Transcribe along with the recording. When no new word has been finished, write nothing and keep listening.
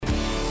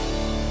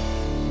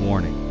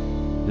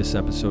Warning, this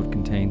episode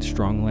contains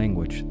strong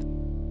language.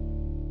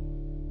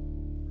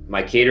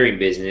 My catering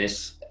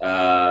business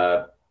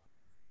got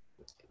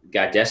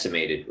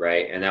decimated,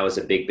 right? And that was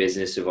a big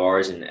business of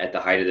ours. And at the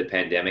height of the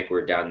pandemic,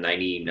 we're down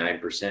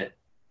 99%.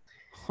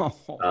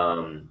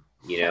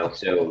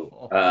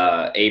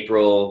 So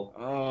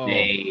April,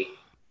 May,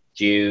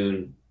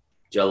 June,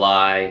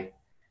 July,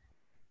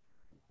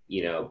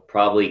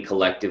 probably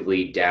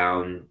collectively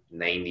down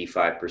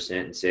 95%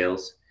 in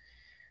sales.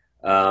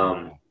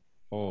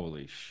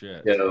 Holy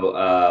shit.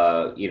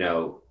 So,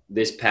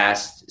 this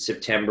past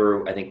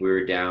September, I think we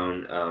were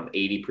down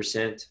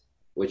 80%,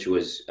 which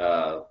was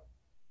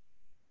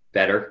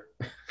better.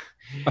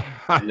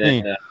 And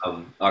then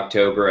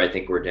October, I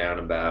think we're down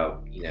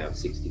about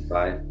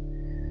 65.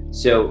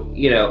 So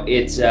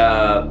it's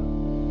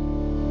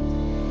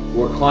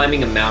we're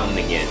climbing a mountain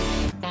again.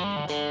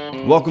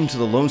 Welcome to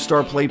the Lone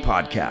Star Play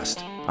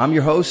podcast. I'm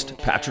your host,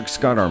 Patrick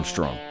Scott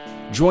Armstrong.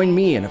 Join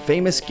me and a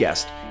famous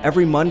guest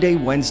every Monday,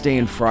 Wednesday,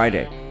 and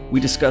Friday.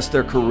 We discuss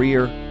their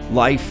career,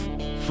 life,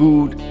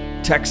 food,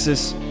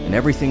 Texas, and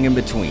everything in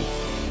between.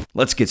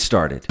 Let's get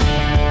started.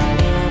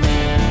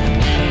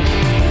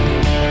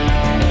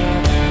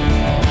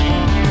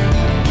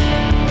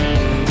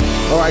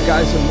 All right,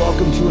 guys, and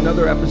welcome to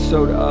another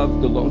episode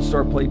of the Lone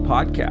Star Play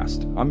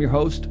podcast. I'm your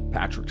host,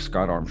 Patrick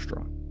Scott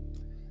Armstrong.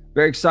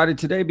 Very excited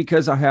today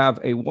because I have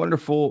a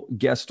wonderful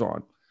guest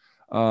on.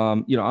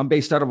 I'm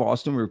based out of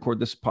Austin. We record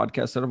this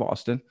podcast out of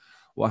Austin.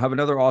 We'll have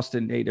another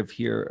Austin native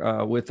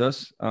here with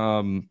us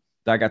that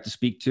I got to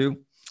speak to.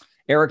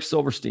 Eric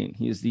Silverstein.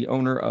 He is the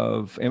owner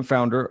of and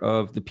founder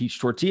of the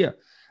Peached Tortilla.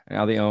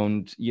 Now they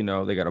owned,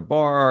 they got a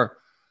bar,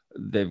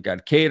 they've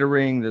got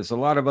catering, there's a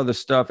lot of other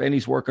stuff, and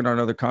he's working on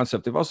another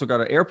concept. They've also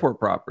got an airport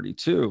property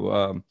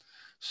too.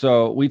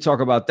 So we talk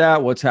about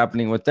that, what's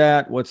happening with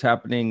that, what's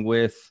happening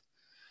with,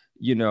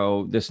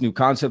 this new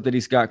concept that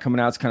he's got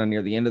coming out. It's kind of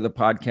near the end of the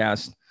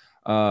podcast.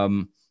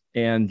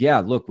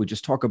 We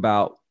just talk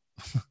about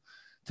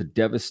the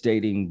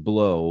devastating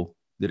blow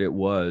that it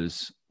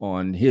was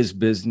on his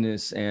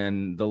business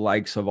and the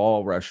likes of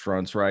all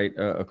restaurants, right,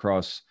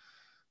 across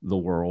the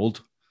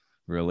world,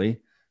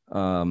 really.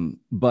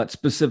 But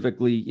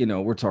specifically,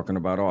 we're talking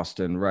about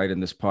Austin, right,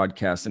 in this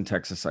podcast in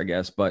Texas, I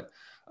guess. But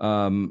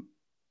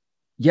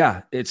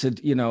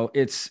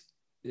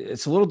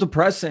it's a little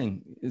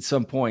depressing at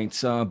some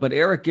points. But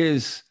Eric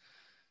is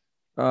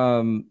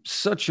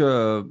such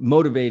a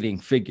motivating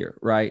figure,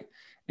 right?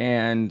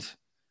 And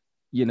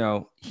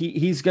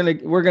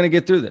we're gonna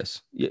get through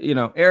this.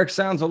 Eric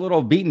sounds a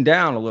little beaten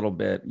down a little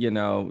bit,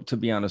 to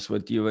be honest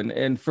with you,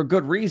 and for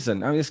good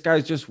reason. I mean, this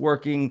guy's just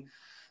working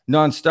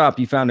nonstop.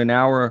 He found an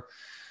hour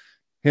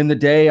in the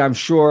day. I'm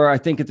sure. I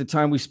think at the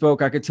time we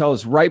spoke, I could tell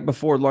it's right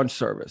before lunch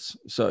service.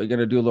 So you're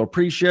gonna do a little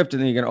pre-shift,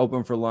 and then you're gonna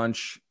open for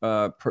lunch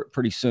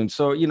pretty soon.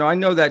 So I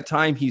know that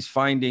time he's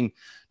finding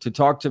to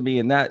talk to me,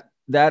 and that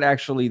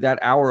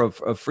hour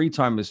of free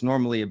time is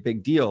normally a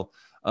big deal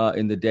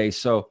in the day.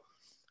 So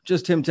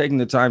just him taking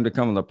the time to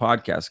come on the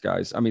podcast,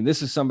 guys. I mean,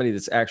 this is somebody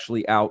that's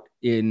actually out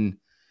in,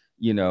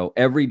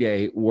 every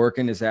day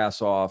working his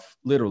ass off,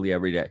 literally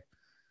every day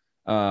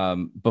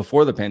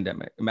before the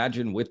pandemic.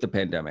 Imagine with the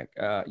pandemic,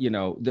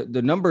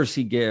 the numbers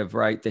he give,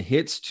 right? The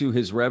hits to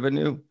his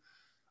revenue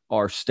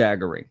are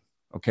staggering.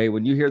 Okay.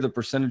 When you hear the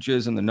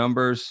percentages and the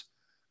numbers,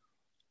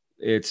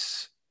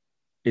 it's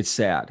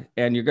sad.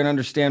 And you're going to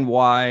understand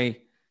why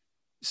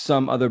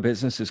some other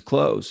businesses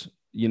close.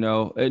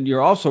 And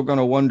you're also going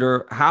to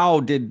wonder, how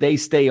did they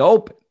stay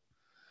open?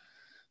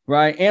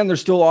 Right. And they're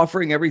still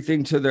offering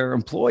everything to their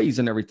employees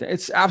and everything.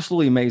 It's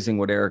absolutely amazing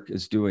what Eric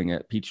is doing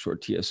at Peached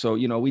Tortilla. So,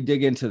 we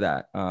dig into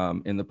that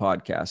in the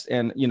podcast.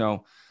 And,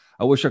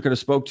 I wish I could have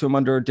spoke to him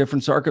under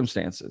different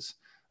circumstances.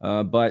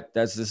 But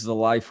this is the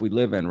life we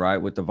live in, right?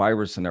 With the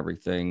virus and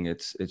everything.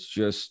 It's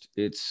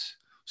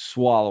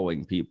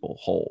swallowing people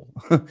whole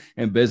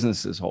and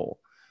businesses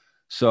whole.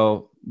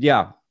 So,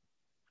 yeah.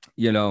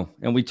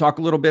 And we talk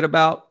a little bit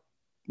about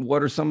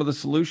what are some of the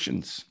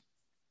solutions,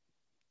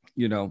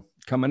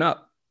 coming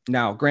up.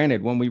 Now,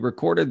 granted, when we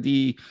recorded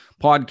the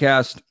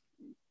podcast,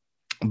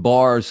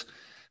 bars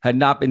had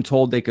not been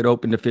told they could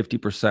open to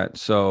 50%.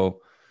 So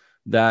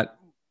that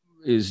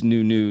is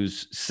new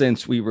news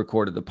since we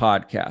recorded the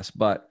podcast.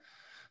 But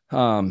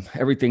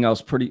everything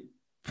else pretty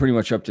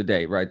much up to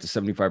date, right? The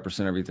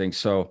 75% everything.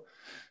 So,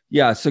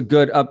 yeah, it's a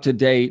good up to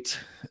date,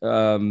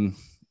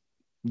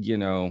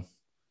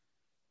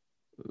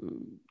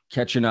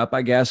 catching up,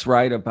 I guess,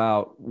 right,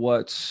 about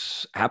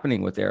what's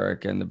happening with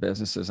Eric and the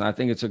businesses. And I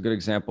think it's a good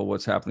example of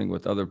what's happening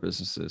with other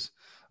businesses.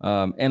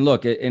 And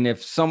look, and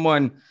if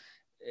someone,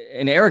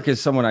 and Eric is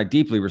someone I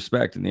deeply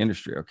respect in the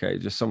industry, okay,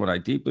 just someone I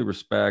deeply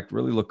respect,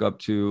 really look up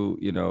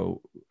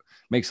to,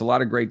 makes a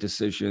lot of great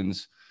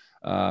decisions.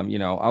 I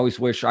always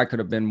wish I could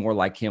have been more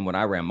like him when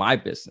I ran my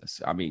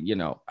business. I mean,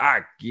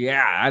 I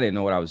didn't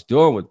know what I was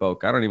doing with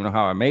Boca. I don't even know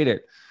how I made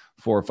it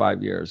 4 or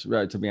 5 years,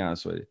 right, to be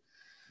honest with you.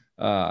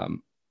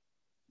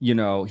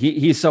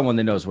 He's someone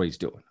that knows what he's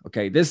doing.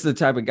 Okay. This is the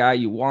type of guy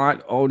you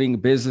want owning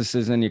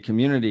businesses in your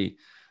community.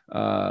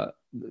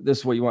 this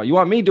is what you want. You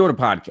want me doing a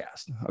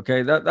podcast.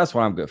 Okay. That's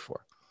what I'm good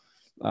for.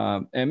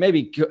 And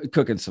maybe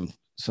cooking some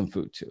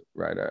food too.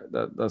 Right.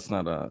 That's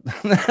not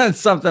that's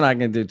something I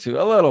can do too,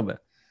 a little bit.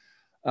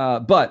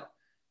 But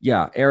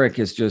yeah, Eric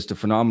is just a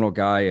phenomenal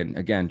guy. And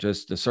again,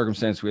 just the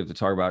circumstance we have to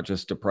talk about,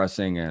 just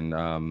depressing.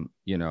 And,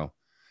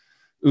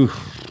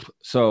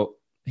 so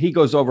he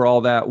goes over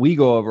all that. We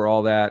go over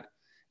all that.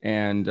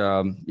 And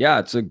yeah,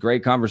 it's a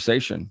great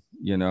conversation.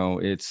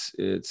 It's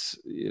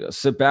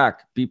sit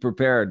back, be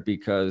prepared,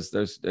 because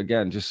there's,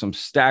 again, just some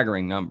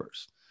staggering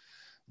numbers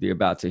that you're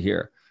about to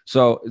hear.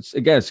 So it's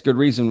a good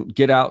reason.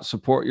 Get out,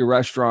 support your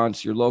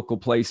restaurants, your local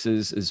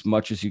places as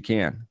much as you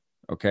can.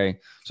 Okay.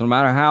 So no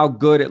matter how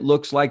good it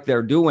looks like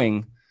they're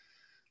doing,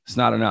 it's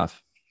not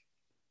enough,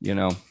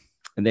 and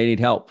they need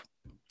help.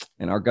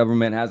 And our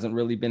government hasn't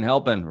really been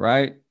helping,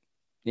 right?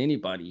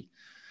 Anybody.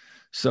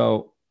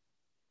 So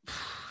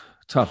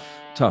tough.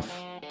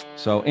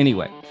 So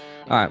anyway,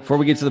 all right, before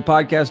we get to the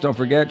podcast, don't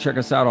forget, check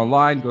us out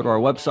online. Go to our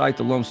website,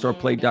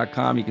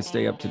 thelonestarplate.com. You can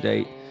stay up to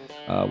date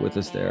with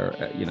us there,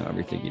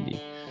 everything you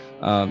need.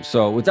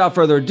 So without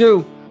further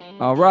ado,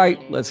 all right,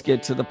 let's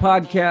get to the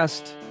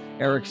podcast.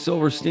 Eric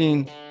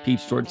Silverstein,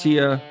 Peached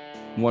Tortilla.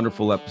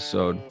 Wonderful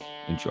episode.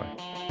 Enjoy.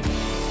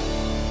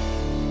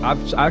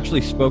 I've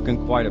actually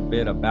spoken quite a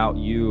bit about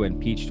you and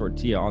Peached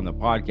Tortilla on the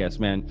podcast,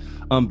 man,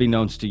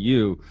 unbeknownst to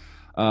you.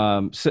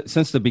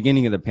 Since the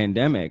beginning of the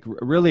pandemic,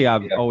 really,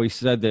 I've always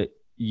said that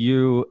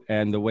you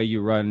and the way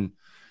you run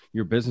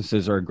your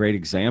businesses are a great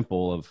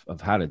example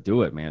of how to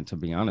do it, man, to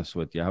be honest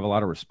with you. I have a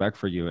lot of respect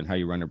for you and how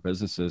you run your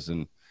businesses.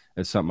 And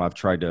it's something I've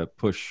tried to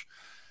push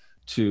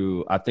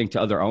to, I think,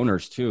 to other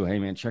owners too. Hey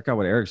man, check out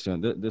what Eric's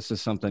doing. This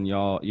is something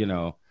y'all,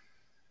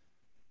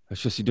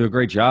 it's just, you do a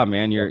great job,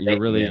 man. You're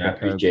really, I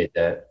appreciate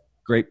that.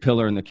 Great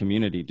pillar in the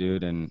community,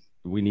 dude. And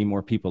we need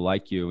more people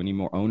like you. We need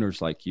more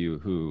owners like you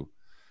who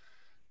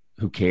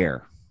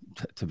care,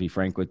 to be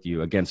frank with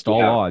you. Against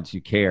all odds,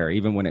 you care,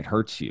 even when it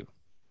hurts you.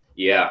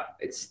 Yeah,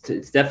 it's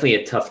definitely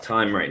a tough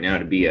time right now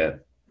to be a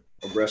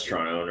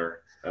restaurant owner.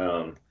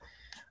 I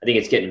think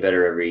it's getting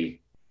better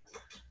every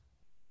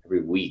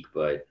week,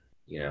 but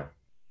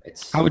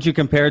it's. How would you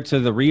compare it to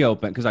the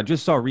Reopen? Because I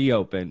just saw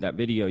Reopen, that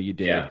video you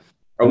did. Yeah.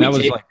 Are we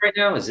taping right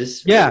now? Is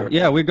this?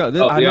 Yeah, we go.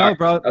 I know,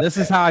 bro. Okay. This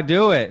is how I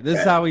do it. This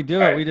is how we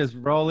do it. We just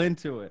roll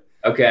into it.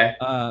 Okay.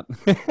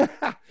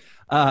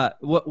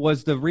 What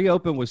was the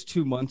Reopen was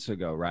 2 months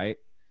ago, right?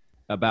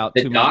 About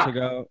the 2 doc? months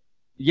ago.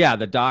 Yeah,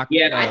 the doc.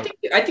 Yeah,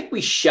 I think we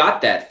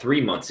shot that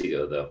 3 months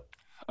ago, though.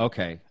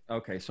 Okay.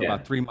 So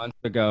about 3 months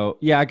ago.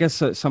 Yeah, I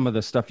guess some of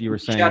the stuff you were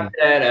saying. Shot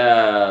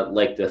that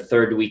like the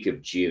third week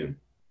of June.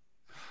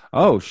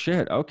 Oh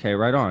shit. Okay,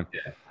 right on.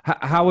 Yeah.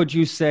 How would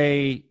you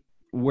say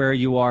where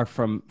you are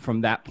from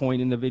that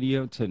point in the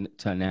video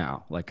to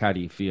now? Like, how do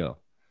you feel?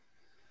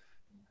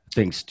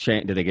 Things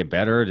change? Did they get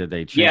better? Did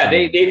they change? Yeah,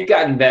 they've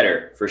gotten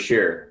better for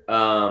sure.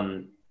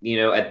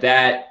 At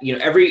that,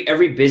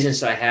 every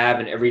business I have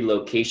and every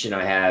location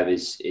I have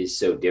is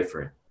so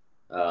different.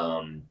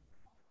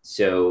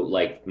 So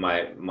like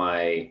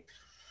my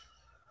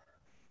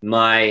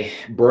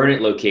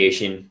Burnett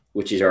location,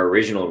 which is our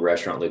original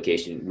restaurant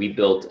location, we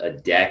built a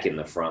deck in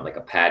the front, like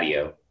a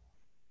patio.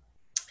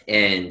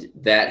 And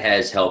that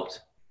has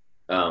helped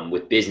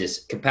with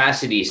business.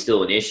 Capacity is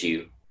still an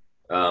issue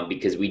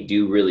because we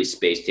do really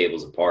space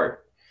tables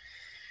apart.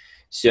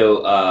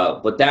 So,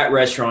 but that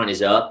restaurant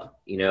is up.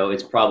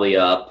 It's probably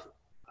up,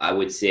 I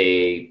would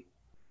say,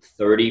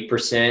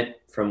 30%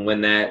 from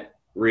when that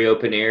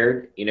Reopen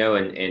aired.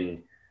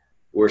 And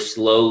we're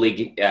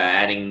slowly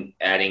adding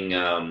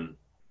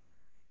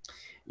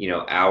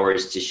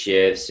hours to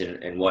shifts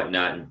and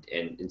whatnot.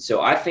 And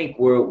so I think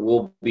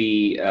we'll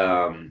be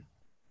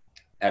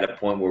at a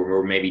point where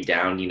we're maybe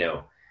down,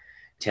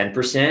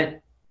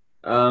 10%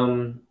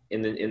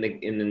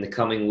 in the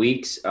coming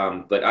weeks.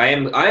 But I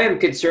am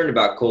concerned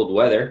about cold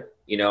weather.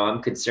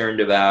 I'm concerned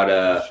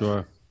about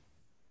sure.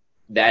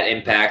 that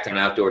impact on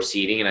outdoor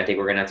seating, and I think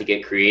we're gonna have to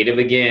get creative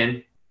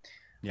again.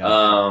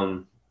 Yeah.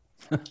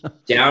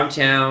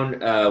 Downtown,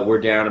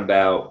 we're down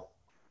about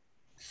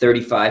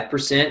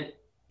 35%,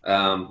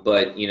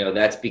 but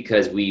that's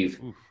because we've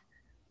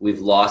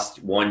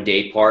lost one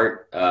day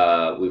part.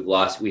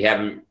 We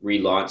haven't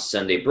relaunched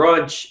Sunday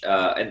brunch,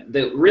 and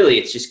really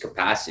it's just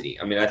capacity.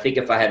 I mean, I think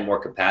if I had more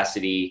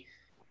capacity,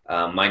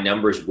 my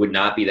numbers would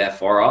not be that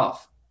far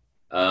off.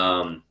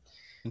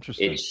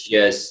 Interesting. It's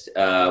just,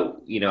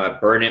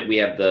 at Burnett, we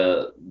have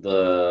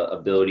the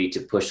ability to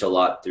push a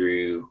lot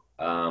through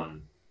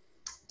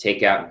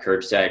takeout and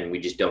curbside, and we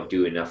just don't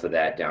do enough of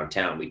that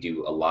downtown. We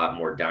do a lot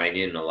more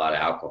dine-in and a lot of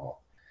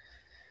alcohol.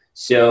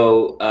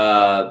 So,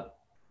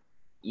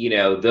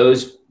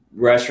 those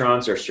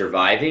restaurants are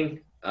surviving,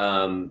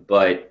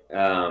 but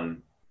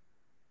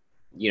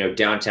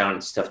downtown,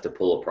 it's tough to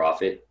pull a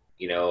profit.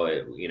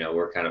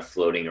 We're kind of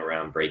floating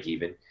around break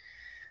even.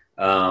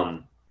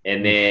 And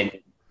then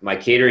my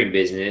catering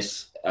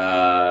business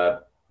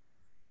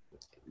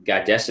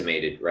got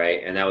decimated,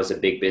 right? And that was a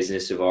big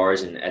business of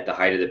ours. And at the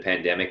height of the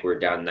pandemic, we're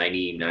down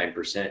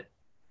 99%.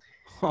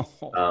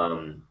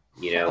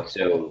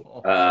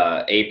 So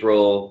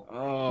April,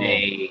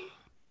 May,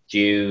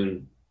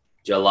 June,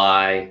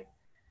 July,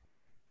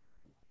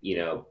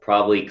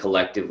 probably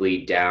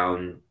collectively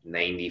down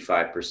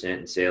 95%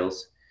 in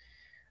sales.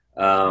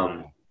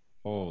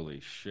 Holy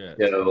shit.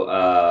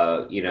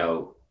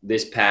 So,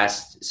 this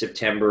past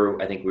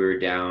September, I think we were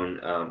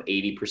down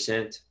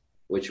 80%,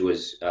 which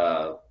was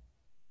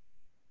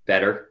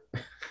better.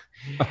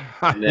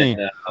 And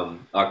then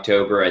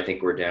October, I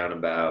think we're down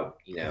about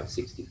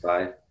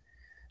 65.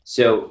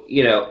 So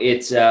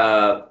it's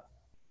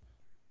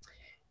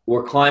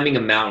we're climbing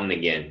a mountain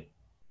again.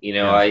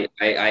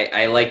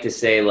 I like to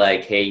say,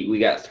 like, hey, we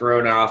got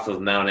thrown off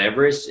of Mount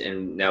Everest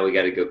and now we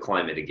got to go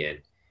climb it again.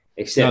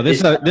 Except no,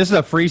 this is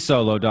a free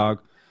solo, dog.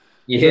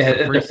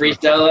 Yeah, the free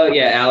solo.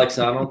 Yeah, Alex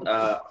Honnold.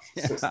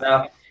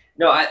 Stuff.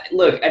 No,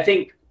 I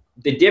think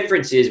the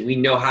difference is we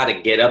know how to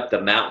get up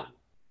the mountain,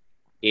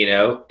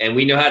 and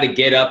we know how to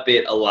get up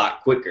it a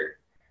lot quicker,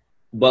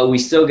 but we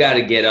still got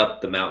to get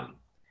up the mountain.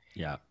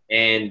 Yeah.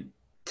 And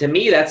to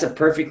me, that's a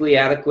perfectly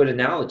adequate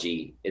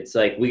analogy. It's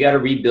like we got to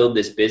rebuild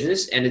this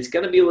business, and it's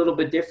going to be a little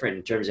bit different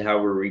in terms of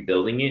how we're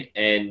rebuilding it.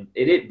 And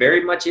it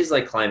very much is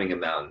like climbing a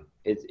mountain.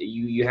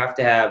 You have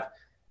to have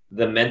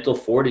the mental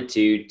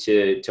fortitude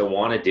to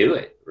want to do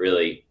it,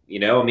 really.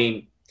 I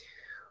mean,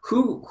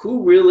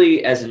 who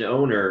really, as an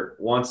owner,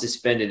 wants to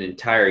spend an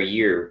entire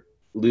year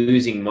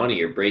losing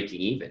money or breaking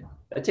even?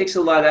 That takes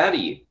a lot out of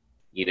you,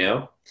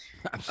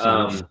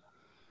 Absolutely.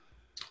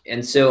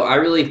 And so I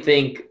really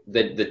think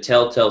that the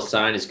telltale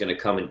sign is going to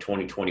come in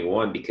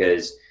 2021,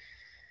 because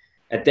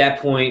at that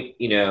point,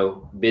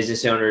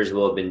 business owners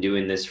will have been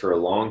doing this for a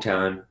long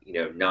time,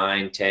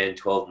 9, 10,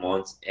 12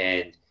 months.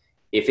 And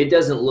if it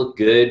doesn't look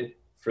good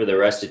for the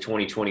rest of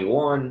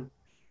 2021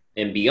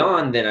 and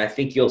beyond, then I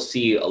think you'll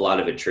see a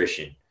lot of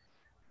attrition.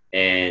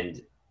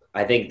 And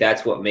I think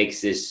that's what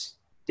makes this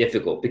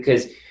difficult,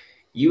 because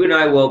you and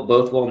I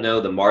both know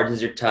the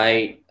margins are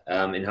tight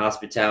in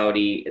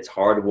hospitality. It's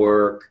hard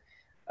work.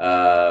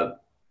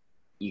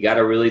 You got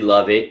to really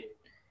love it.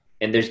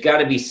 And there's got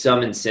to be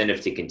some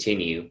incentive to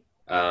continue.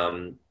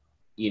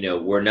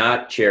 We're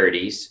not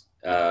charities.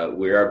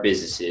 We are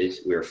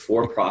businesses. We're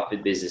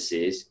for-profit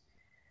businesses.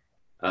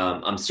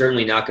 I'm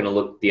certainly not going to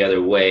look the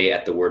other way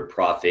at the word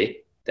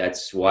profit.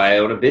 That's why I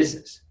own a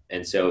business.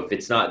 And so if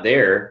it's not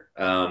there,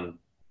 then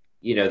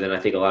I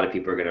think a lot of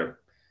people are going to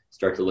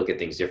start to look at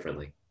things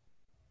differently.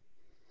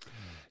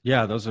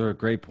 Yeah, those are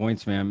great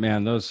points, man.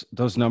 Man, those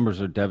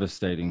numbers are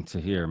devastating to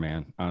hear,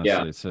 man. Honestly,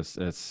 yeah. It's just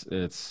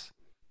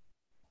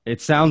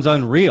it sounds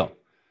unreal,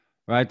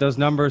 right? Those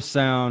numbers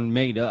sound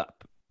made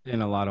up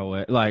in a lot of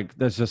ways. Like,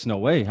 there's just no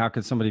way. How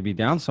could somebody be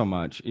down so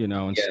much,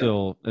 and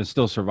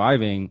still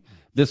surviving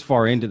this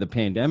far into the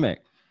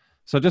pandemic?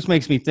 So it just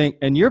makes me think.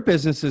 And your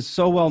business is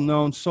so well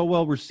known, so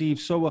well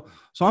received, so well.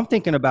 So I'm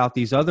thinking about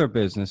these other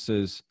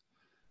businesses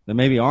that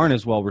maybe aren't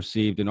as well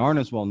received and aren't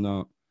as well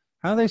known.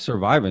 How are they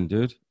surviving,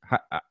 dude?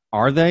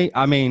 Are they?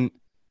 I mean,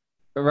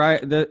 right?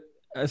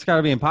 It's got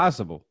to be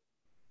impossible.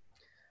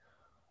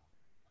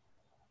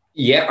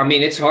 Yeah, I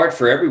mean, it's hard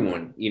for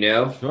everyone,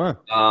 Sure.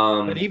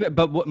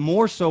 But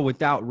more so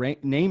without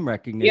name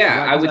recognition.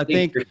 Yeah, right? I would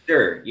think for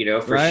sure.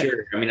 For right?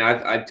 sure. I mean,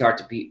 I've talked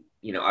to people.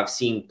 I've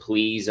seen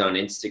pleas on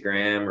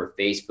Instagram or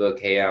Facebook.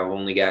 Hey, I've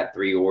only got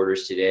 3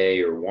 orders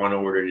today, or 1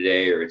 order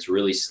today, or it's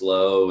really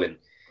slow, and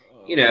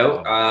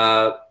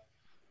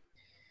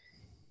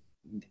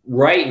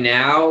right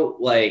now,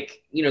 like,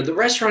 the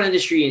restaurant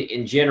industry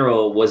in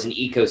general was an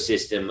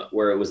ecosystem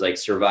where it was like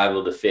survival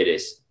of the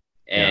fittest.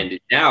 And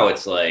now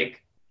it's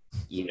like,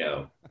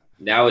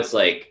 now it's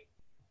like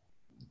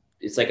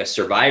a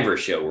Survivor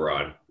show we're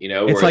on,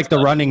 it's like the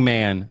Running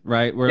Man,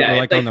 right? We're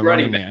like on the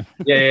Running Man.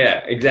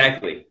 Yeah,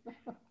 exactly.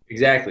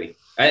 Exactly.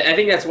 I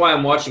think that's why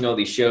I'm watching all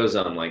these shows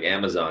on like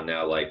Amazon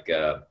now, like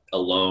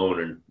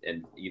Alone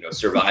and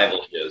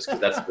survival shows, because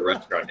that's the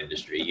restaurant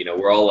industry.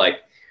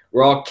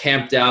 We're all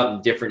camped out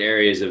in different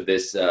areas of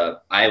this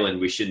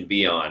island we shouldn't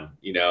be on,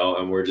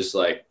 and we're just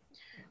like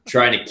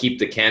trying to keep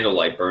the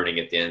candlelight burning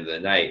at the end of the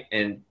night.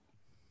 And,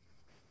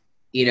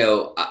 and you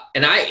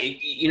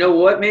know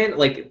what, man,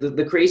 like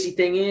the crazy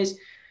thing is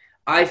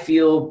I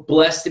feel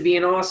blessed to be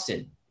in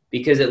Austin,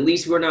 because at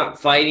least we're not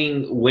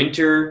fighting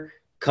winter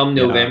come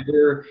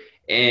November,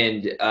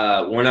 and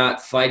we're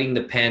not fighting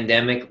the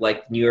pandemic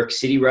like New York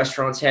City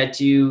restaurants had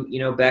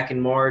to, back in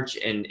March.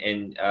 And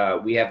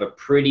we have a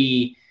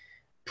pretty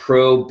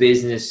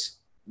pro-business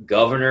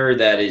governor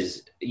that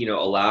is,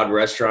 allowed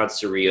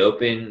restaurants to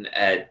reopen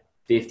at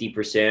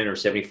 50% or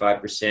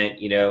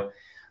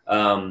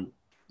 75%,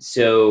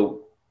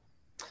 so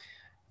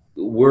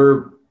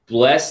we're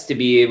blessed to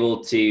be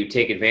able to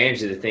take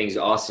advantage of the things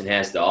Austin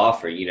has to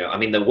offer. I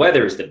mean, the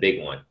weather is the big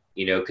one,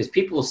 because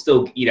people will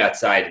still eat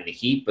outside in the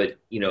heat, but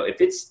if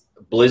it's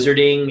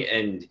blizzarding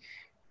and,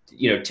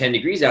 10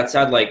 degrees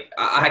outside, like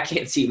I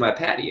can't see my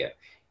patio.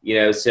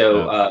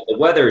 So the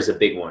weather is a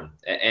big one,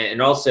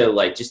 and also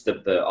like just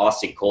the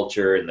Austin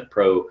culture and the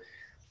pro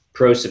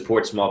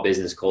support small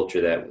business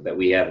culture that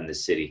we have in the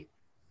city.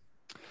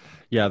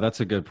 Yeah, that's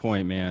a good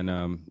point,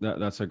 man.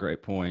 That's a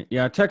great point.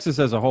 Yeah, Texas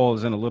as a whole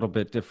is in a little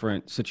bit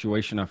different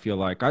situation, I feel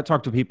like. I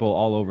talk to people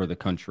all over the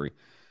country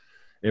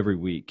every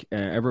week,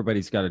 and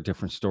everybody's got a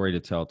different story to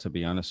tell, to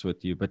be honest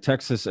with you. But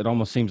Texas, it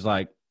almost seems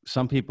like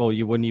some people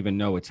you wouldn't even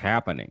know it's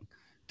happening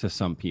to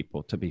some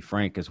people, to be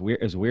frank, as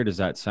weird as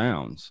that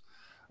sounds.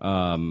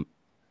 Um,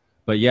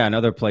 but yeah, in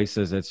other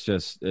places,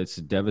 it's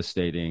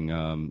devastating.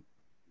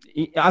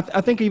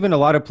 I think even a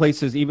lot of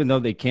places, even though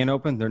they can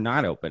open, they're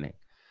not opening.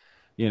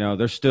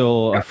 They're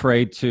still Yeah.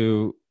 afraid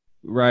to,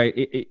 right?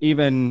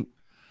 Even,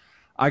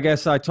 I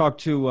guess I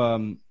talked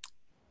to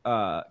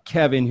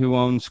Kevin, who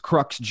owns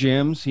Crux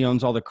Gyms. He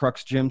owns all the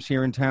Crux Gyms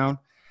here in town.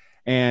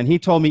 And he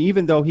told me,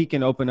 even though he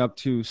can open up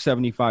to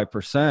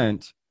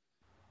 75%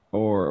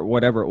 or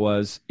whatever it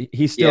was,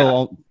 he's Yeah.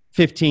 still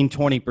 15,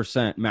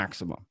 20%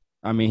 maximum.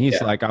 I mean, he's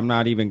Yeah. like, I'm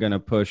not even going to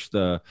push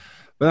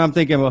but I'm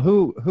thinking, well,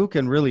 who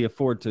can really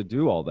afford to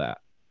do all that?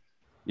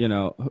 You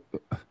know,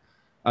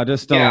 I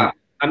just Yeah. don't.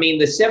 I mean,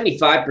 the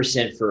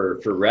 75% for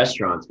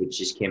restaurants, which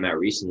just came out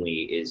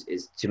recently, is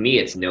to me,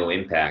 it's no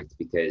impact,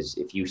 because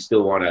if you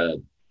still want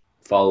to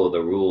follow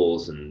the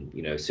rules and,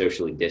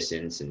 socially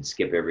distance and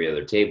skip every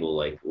other table,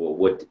 like, well,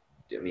 what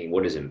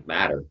does it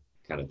matter,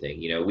 kind of thing.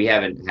 We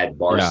haven't had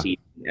bar Yeah.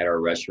 seating at our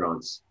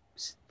restaurants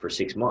for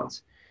 6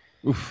 months.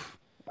 Oof.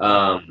 Oh,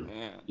 Um,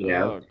 man. you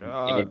know, Oh,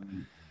 God.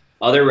 and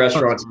other That's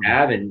restaurants horrible.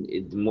 have,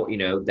 and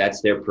more, that's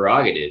their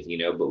prerogative,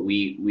 but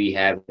we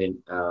haven't.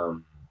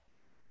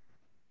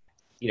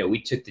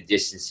 We took the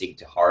distancing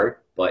to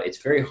heart, but it's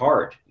very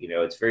hard.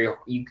 You're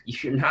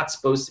not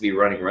supposed to be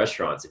running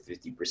restaurants at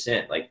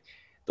 50%. Like,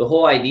 the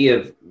whole idea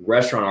of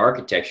restaurant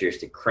architecture is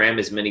to cram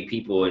as many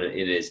people in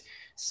as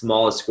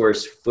small a square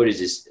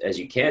footage as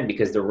you can,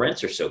 because the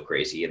rents are so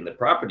crazy and the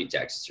property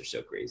taxes are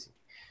so crazy,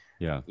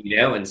 Yeah.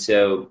 and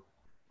so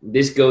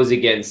this goes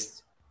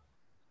against,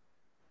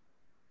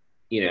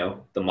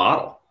 the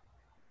model.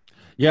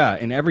 Yeah.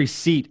 And every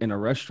seat in a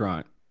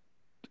restaurant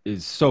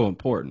is so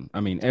important.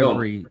 I mean,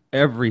 So,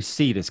 every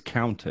seat is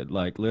counted,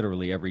 like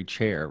literally every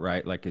chair,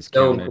 right? Like is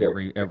so counted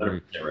important. every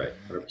 100% right.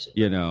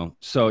 100%.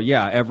 so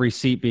yeah, every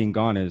seat being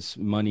gone is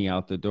money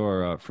out the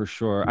door, for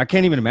sure. I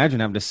can't even imagine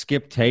having to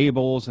skip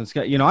tables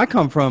and I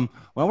come from,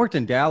 when I worked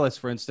in Dallas,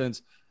 for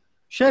instance,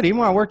 shit, even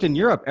when I worked in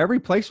Europe, every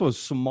place was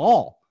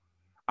small.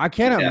 I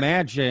can't Yeah.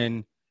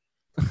 imagine.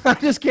 I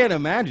just can't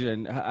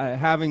imagine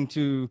having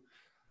to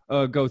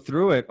go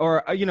through it,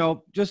 or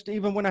just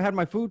even when I had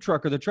my food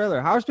truck or the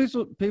trailer. How are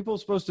people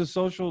supposed to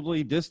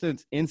socially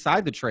distance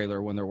inside the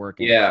trailer when they're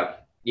working? Yeah.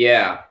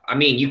 Yeah. I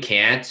mean, you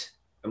can't.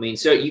 I mean,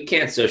 so you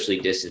can't socially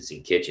distance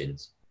in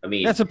kitchens. I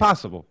mean, That's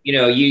impossible.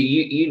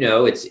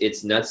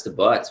 it's nuts to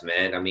butts,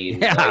 man. I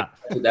mean, like, Yeah,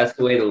 that's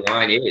the way the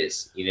line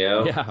is.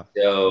 yeah,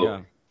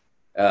 So,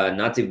 yeah,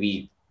 not to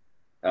be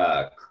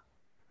uh,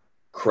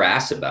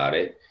 crass about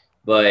it,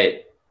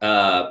 but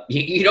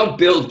you don't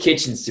build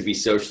kitchens to be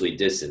socially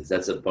distanced.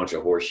 That's a bunch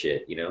of horse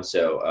shit.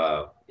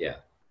 So, yeah.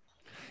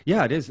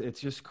 yeah. It is. It's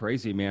just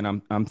crazy,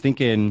 man. I'm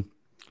thinking,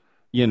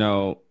 you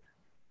know,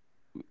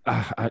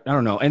 I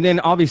don't know. And then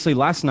obviously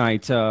last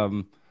night,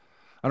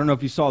 I don't know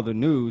if you saw the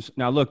news.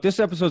 Now, look, this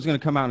episode is going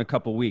to come out in a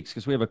couple weeks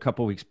because we have a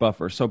couple weeks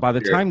buffer. So by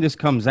the Sure. time this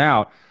comes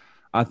out,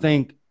 I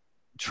think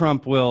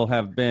Trump will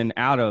have been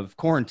out of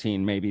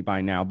quarantine maybe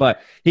by now.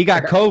 But he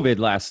got COVID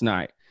last night,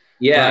 right?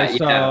 Yeah, yeah.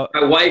 So,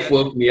 My wife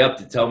woke me up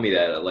to tell me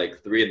that at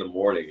like 3 in the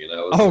morning. I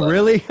was oh, like,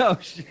 really? Oh,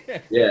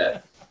 shit. yeah.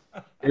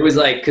 It was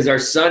like, because our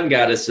son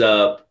got us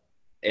up,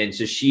 and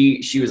so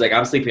she was like,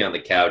 I'm sleeping on the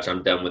couch.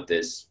 I'm done with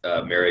this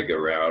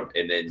merry-go-round.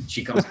 And then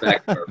she comes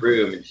back to our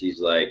room and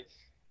she's like,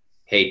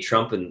 hey,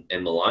 Trump and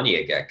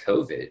Melania got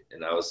COVID.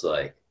 And I was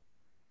like,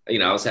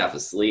 I was half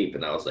asleep,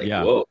 and I was like,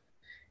 Yeah. whoa,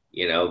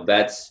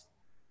 that's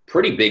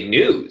pretty big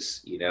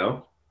news.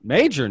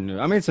 Major news.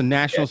 I mean, it's a Yeah.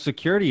 national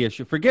security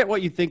issue. Forget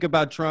what you think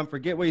about Trump.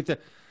 Forget what you think.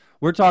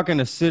 We're talking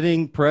a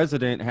sitting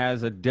president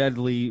has a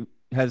deadly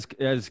virus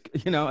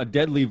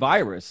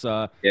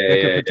Yeah. that could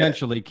Yeah. Yeah.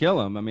 potentially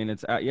kill him. I mean,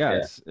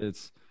 Yeah.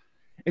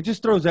 it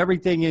just throws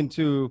everything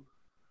into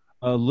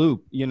a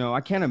loop.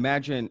 I can't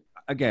imagine,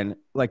 again,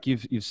 like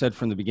you've said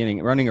from the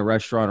beginning, running a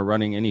restaurant or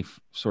running any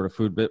sort of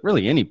food, but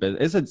really any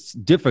business, it's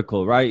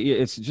difficult, right?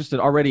 It's just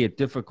already a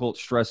difficult,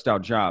 stressed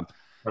out job.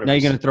 Now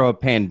you're going 100%. to throw a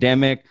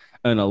pandemic,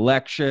 an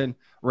election,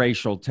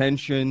 racial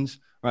tensions,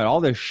 right?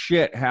 All this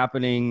shit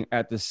happening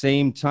at the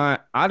same time.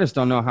 I just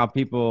don't know how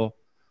people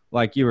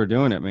like you are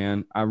doing it,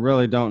 man. I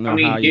really don't I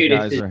know how mean, you dude,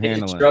 guys are it's a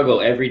handling it.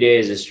 struggle. Every day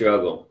is a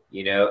struggle.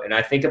 And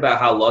I think about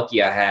how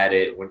lucky I had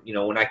it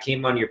when I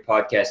came on your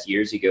podcast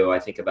years ago. I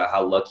think about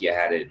how lucky I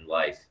had it in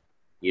life,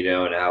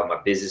 and how my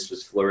business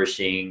was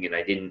flourishing, and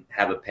I didn't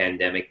have a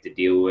pandemic to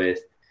deal with,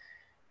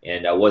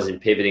 and I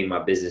wasn't pivoting my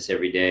business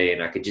every day,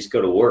 and I could just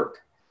go to work.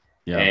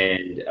 Yeah.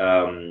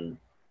 And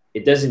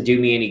it doesn't do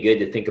me any good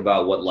to think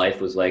about what life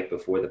was like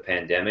before the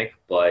pandemic,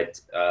 but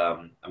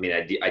I mean,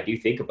 I do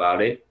think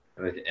about it,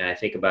 and I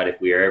think about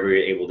if we are ever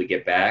able to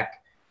get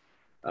back,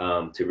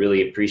 to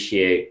really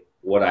appreciate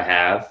what I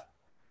have,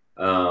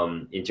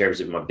 in terms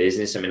of my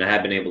business. I mean, I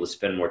have been able to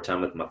spend more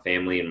time with my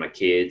family and my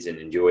kids and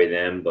enjoy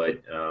them,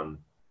 but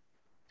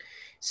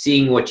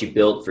seeing what you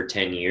built for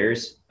 10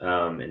 years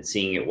and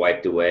seeing it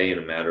wiped away in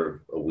a matter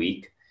of a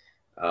week,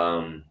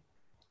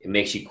 it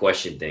makes you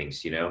question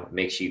things, it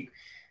makes you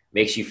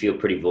feel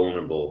pretty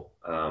vulnerable.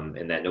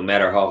 And that no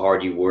matter how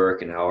hard you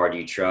work and how hard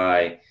you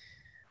try,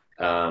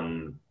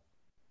 certain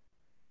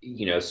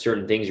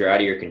things are out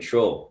of your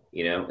control.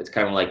 It's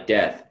kind of like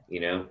death,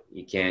 you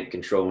can't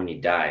control when you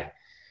die.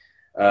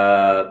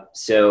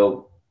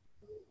 So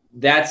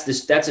that's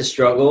a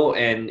struggle,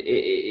 and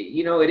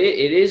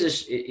it is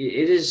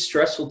a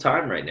stressful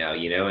time right now,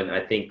 and I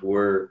think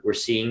we're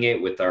seeing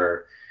it with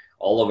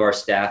all of our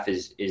staff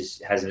has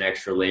an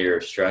extra layer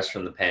of stress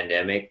from the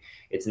pandemic.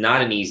 It's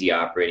not an easy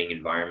operating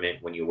environment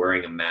when you're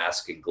wearing a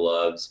mask and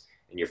gloves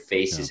and your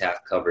face is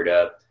half covered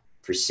up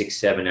for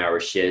 6-7 hour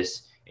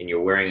shifts, and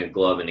you're wearing a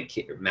glove and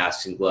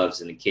mask and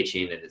gloves in the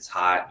kitchen, and it's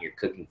hot and you're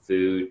cooking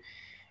food.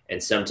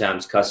 And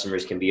sometimes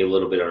customers can be a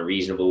little bit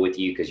unreasonable with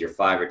you because you're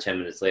 5 or 10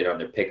 minutes late on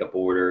their pickup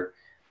order.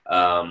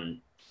 The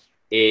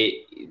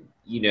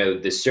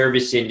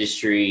service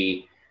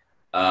industry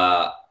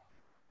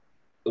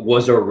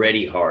was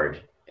already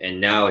hard,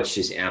 and now it's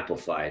just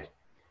amplified.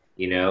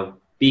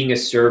 Being a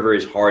server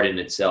is hard in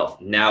itself.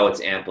 Now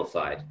it's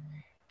amplified.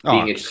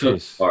 Being a cook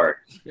is hard,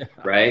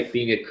 right?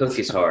 Being a cook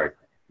is hard.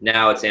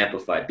 Now it's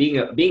amplified.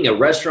 Being a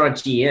restaurant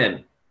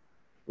GM,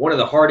 one of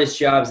the hardest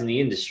jobs in the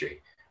industry.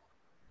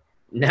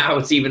 Now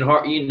it's even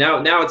hard.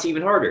 Now it's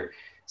even harder.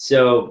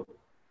 So,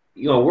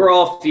 we're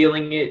all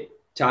feeling it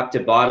top to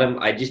bottom.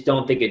 I just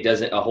don't think it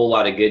does a whole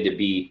lot of good to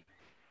be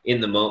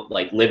in the moment,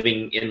 like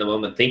living in the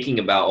moment, thinking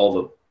about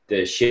all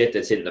the shit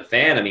that's hitting the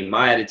fan. I mean,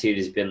 my attitude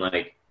has been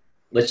like,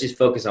 let's just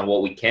focus on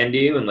what we can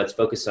do, and let's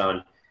focus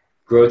on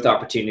growth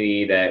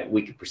opportunity that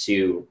we could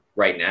pursue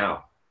right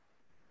now.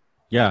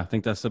 Yeah, I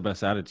think that's the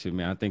best attitude,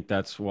 man. I think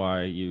that's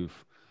why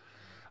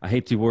I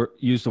hate to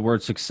use the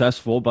word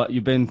successful, but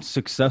you've been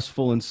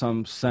successful in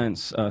some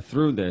sense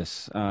through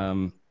this,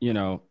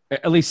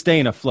 at least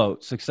staying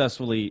afloat,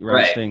 successfully,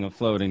 right? Staying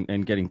afloat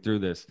and getting through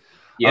this.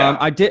 Yeah.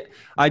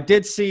 I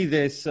did see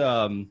this.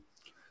 Tell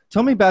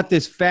me about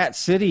this Fat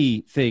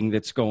City thing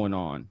that's going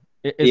on.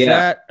 Is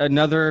that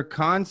another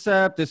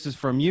concept? This is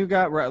from you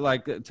guys, right?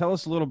 Like, tell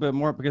us a little bit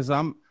more, because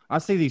I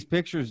see these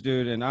pictures,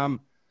 dude, and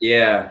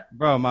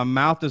bro, my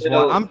mouth is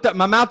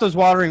my mouth is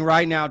watering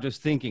right now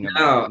just thinking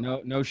about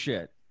it. No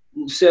shit.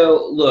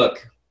 So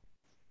look,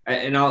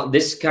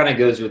 this kind of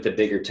goes with the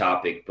bigger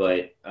topic,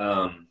 but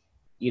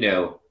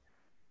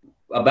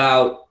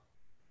about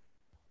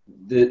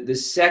the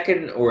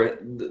second or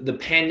the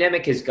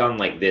pandemic has gone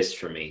like this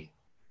for me,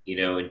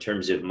 in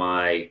terms of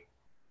my,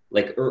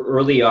 like,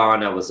 early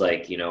on, I was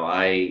like,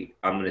 I'm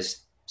going to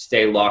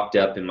stay locked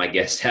up in my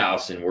guest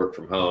house and work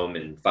from home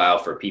and file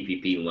for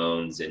PPP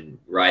loans and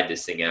ride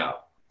this thing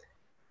out.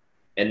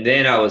 And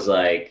then I was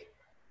like,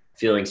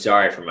 feeling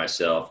sorry for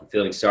myself and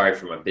feeling sorry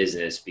for my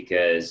business,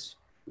 because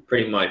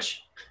pretty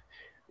much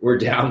we're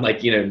down like,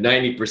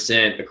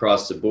 90%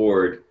 across the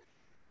board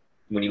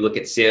when you look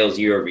at sales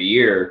year over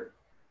year.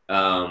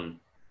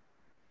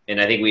 And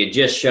I think we had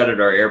just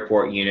shuttered our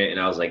airport unit, and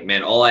I was like,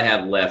 man, all I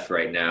have left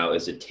right now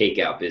is a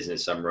takeout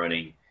business I'm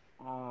running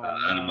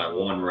out of my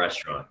one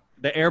restaurant.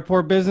 The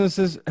airport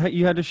businesses,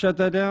 you had to shut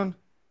that down?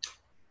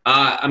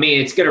 I mean,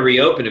 it's going to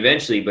reopen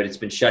eventually, but it's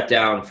been shut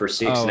down for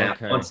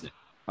 6.5 months now.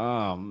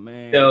 Oh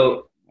man.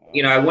 So,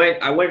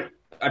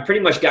 I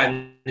pretty much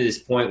gotten to this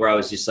point where I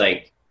was just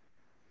like,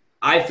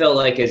 I felt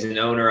like as an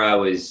owner,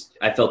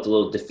 I felt a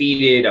little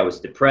defeated. I was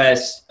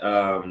depressed.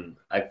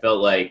 I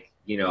felt like,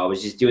 I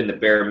was just doing the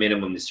bare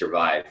minimum to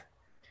survive,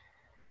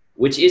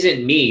 which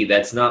isn't me.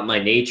 That's not my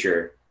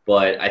nature.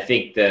 But I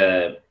think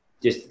the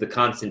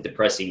constant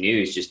depressing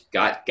news just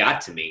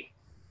got to me.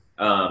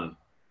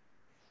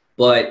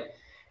 But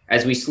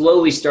as we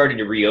slowly started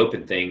to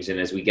reopen things, and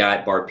as we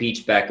got Bar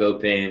Peach back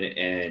open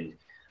and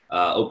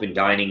open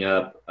dining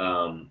up,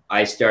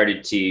 I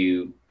started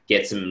to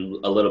get a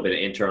little bit of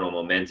internal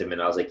momentum.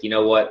 And I was like, you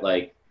know what?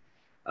 Like,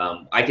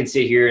 I can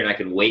sit here and I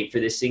can wait for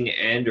this thing to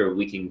end, or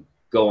we can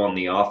go on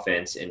the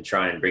offense and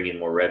try and bring in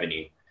more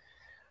revenue.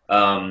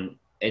 And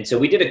so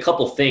we did a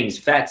couple things.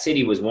 Fat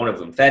City was one of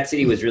them. Fat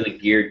City was really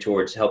geared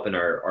towards helping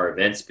our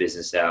events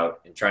business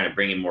out and trying to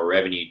bring in more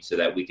revenue so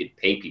that we could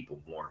pay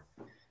people more.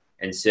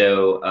 And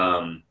so,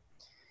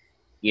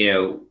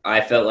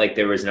 I felt like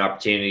there was an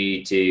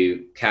opportunity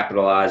to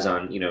capitalize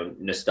on,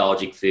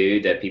 nostalgic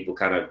food that people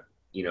kind of,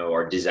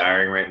 are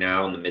desiring right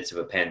now in the midst of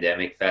a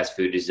pandemic. Fast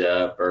food is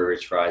up,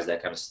 burgers, fries,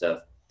 that kind of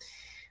stuff.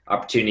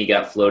 Opportunity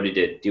got floated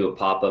to do a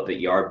pop-up at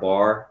Yard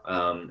Bar.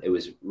 It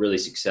was really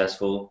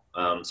successful.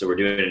 So we're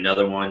doing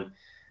another one.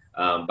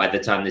 By the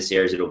time this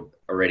airs, it'll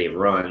already have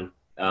run.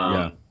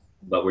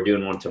 But we're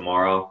doing one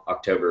tomorrow,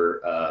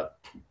 October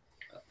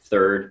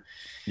 3rd.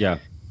 Yeah.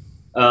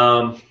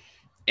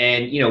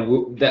 And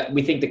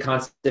we think the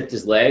concept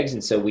is legs,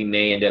 and so we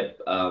may end up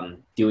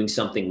doing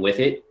something with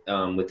it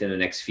within the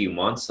next few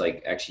months,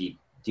 like actually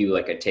do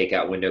like a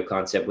takeout window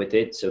concept with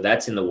it. So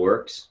that's in the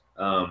works.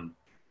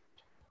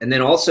 And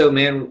then also,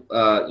 man,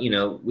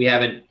 we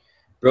haven't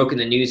broken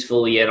the news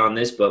fully yet on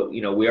this, but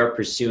we are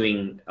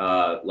pursuing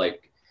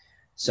like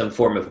some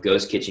form of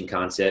ghost kitchen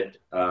concept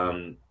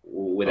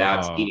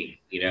without seating.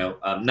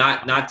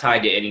 Not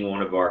tied to any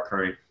one of our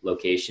current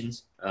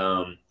locations.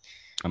 I'm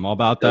all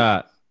about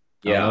that.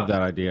 Yeah, I love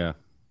that idea.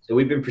 So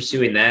we've been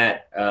pursuing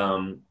that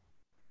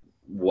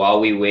while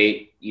we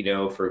wait,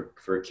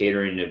 for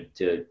catering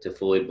to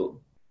fully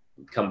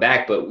come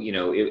back. But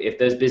if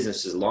those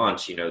businesses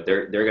launch,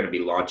 they're going to be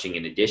launching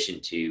in addition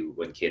to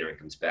when catering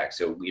comes back.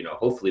 So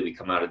hopefully we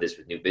come out of this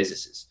with new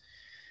businesses.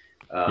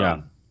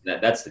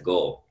 That's the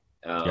goal.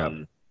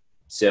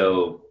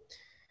 So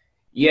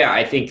yeah,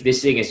 I think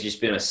this thing has just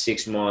been a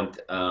 6-month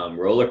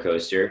roller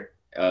coaster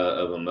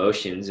of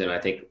emotions, and I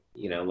think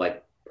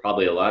like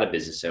probably a lot of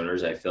business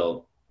owners, I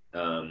felt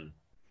a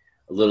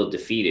little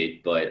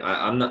defeated. But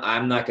I'm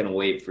not going to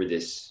wait for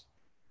this.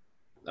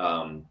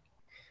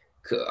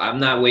 I'm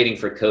not waiting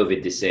for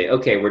COVID to say,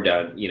 okay, we're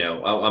done.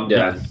 I'm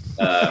done.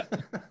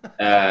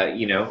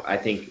 I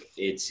think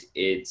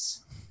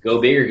it's go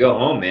big or go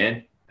home,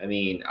 man. I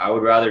mean, I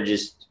would rather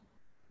just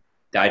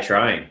die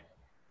trying.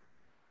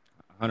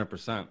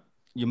 100%.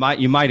 You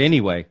might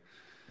anyway.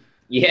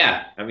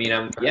 Yeah. I mean,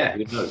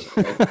 who knows?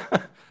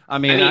 I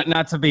mean,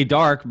 not to be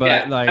dark, but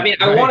yeah. like, I mean,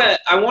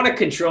 I want to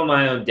control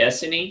my own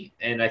destiny.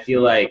 And I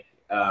feel like,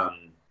 I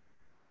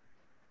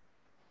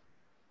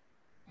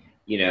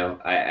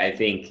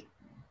think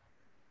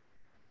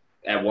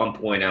at one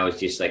point I was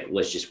just like,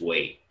 let's just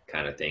wait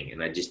kind of thing.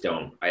 And I just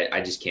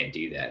can't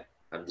do that.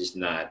 I'm just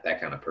not that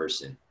kind of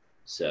person.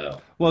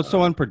 So, well, it's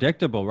so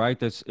unpredictable, right?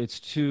 It's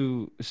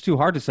too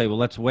hard to say, well,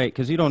 let's wait.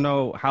 'Cause you don't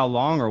know how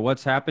long or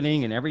what's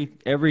happening. And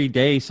every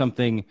day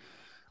something,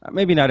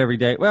 maybe not every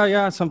day. Well,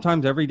 yeah,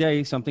 sometimes every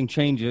day something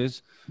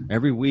changes.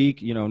 Every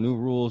week, new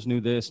rules,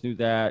 new this, new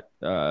that,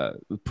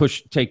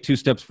 take 2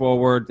 steps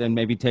forward, then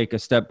maybe take a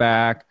step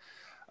back.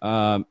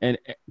 And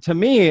to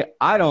me,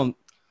 I don't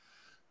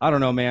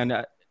know, man.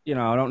 I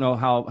don't know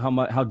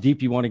how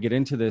deep you want to get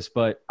into this,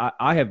 but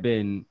I have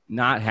been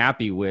not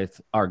happy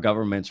with our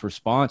government's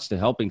response to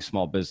helping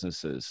small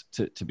businesses,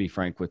 to be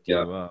frank with you.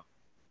 Yeah.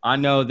 I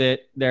know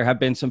that there have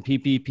been some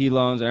PPP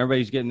loans and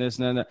everybody's getting this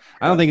and that.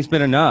 I don't think it's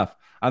been enough.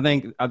 I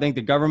think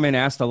the government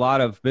asked a lot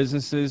of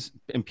businesses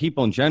and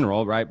people in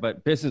general, right?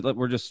 But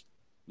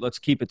let's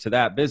keep it to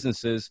that.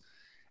 Businesses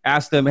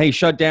asked them, hey,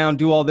 shut down,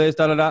 do all this,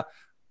 da-da-da.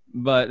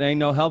 But there ain't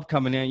no help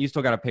coming in. You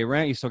still got to pay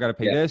rent. You still got to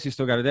pay this. You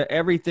still got to that.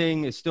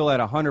 Everything is still at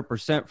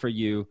 100% for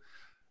you,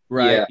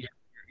 right? Yeah.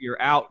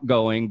 You're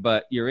outgoing,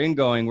 but you're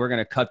ingoing. We're going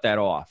to cut that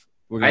off.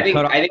 I think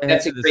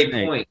that's a great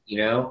point.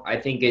 I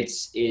think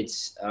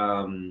it's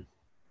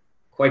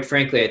quite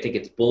frankly, I think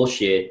it's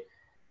bullshit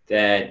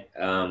that,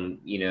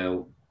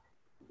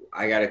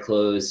 I got to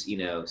close,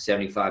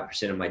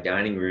 75% of my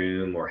dining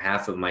room or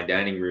half of my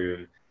dining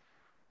room.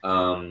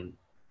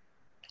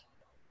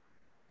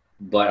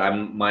 But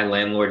my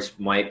landlords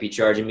might be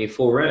charging me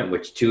full rent,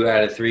 which 2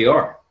 out of 3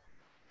 are.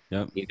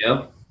 Yep.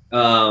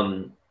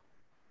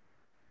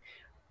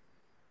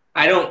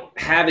 I don't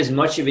have as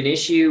much of an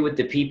issue with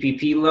the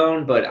PPP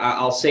loan, but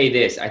I'll say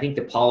this: I think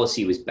the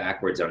policy was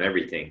backwards on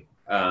everything,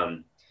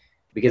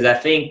 because I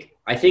think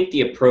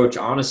the approach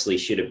honestly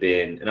should have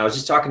been. And I was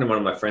just talking to one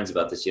of my friends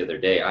about this the other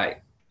day.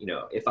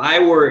 If I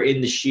were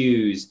in the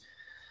shoes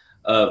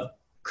of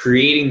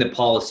creating the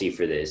policy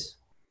for this,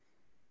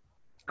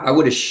 I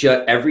would have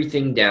shut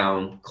everything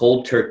down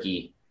cold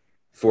turkey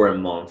for a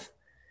month,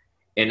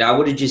 and I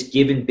would have just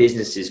given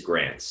businesses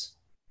grants.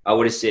 I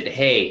would have said,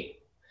 hey,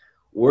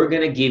 we're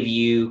going to give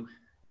you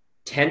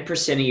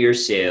 10% of your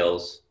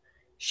sales.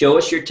 Show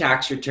us your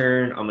tax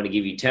return. I'm going to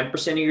give you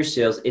 10% of your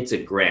sales. It's a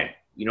grant.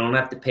 You don't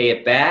have to pay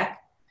it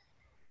back.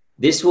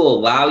 This will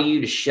allow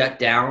you to shut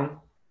down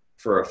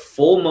for a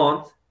full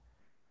month,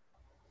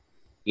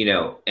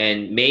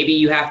 and maybe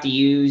you have to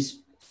use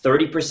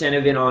 30%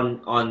 of it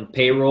on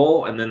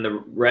payroll, and then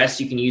the rest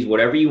you can use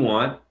whatever you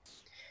want.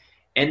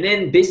 And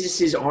then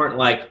businesses aren't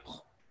like,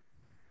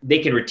 they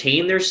can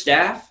retain their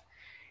staff,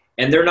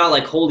 and they're not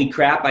like, holy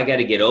crap, I got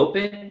to get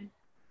open.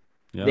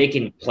 Yep. They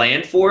can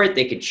plan for it.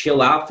 They can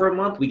chill out for a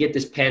month. We get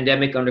this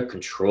pandemic under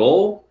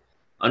control,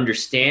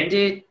 understand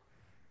it,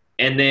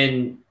 and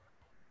then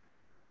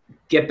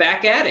get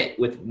back at it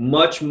with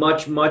much,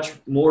 much, much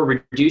more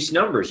reduced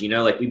numbers.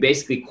 Like we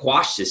basically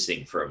quashed this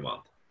thing for a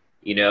month,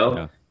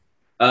 Yeah.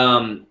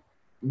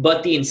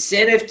 But the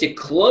incentive to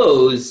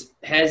close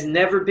has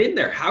never been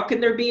there. How can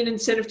there be an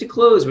incentive to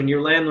close when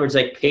your landlord's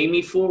like, pay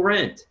me full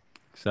rent?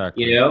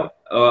 Exactly. Your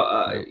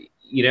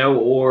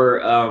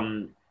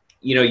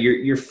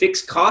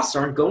fixed costs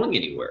aren't going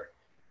anywhere.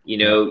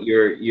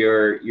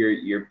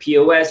 Your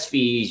POS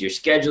fees, your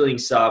scheduling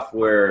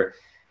software,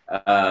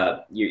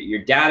 your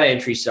data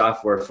entry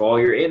software for all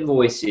your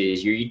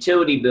invoices, your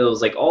utility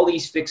bills, like all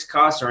these fixed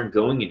costs aren't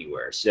going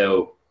anywhere.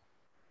 So,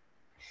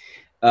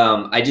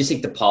 I just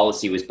think the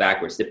policy was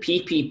backwards. The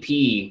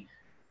PPP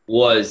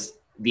was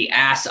the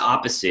ass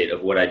opposite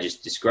of what I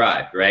just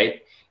described,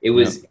 right? It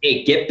was,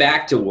 hey, get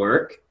back to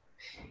work,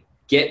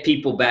 get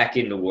people back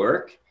into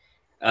work,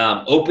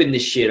 open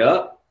this shit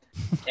up,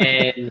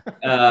 And,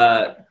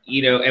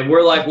 you know, and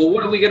we're like, well,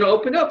 what are we going to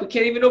open up? We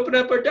can't even open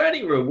up our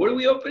dining room. What are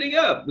we opening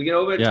up? We're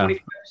going to open up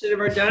 25% of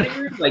our dining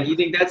room? Like, you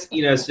think that's,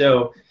 you know,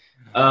 so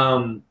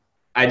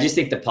I just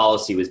think the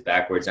policy was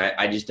backwards.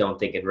 I just don't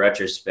think in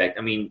retrospect,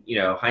 I mean, you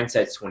know,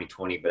 hindsight's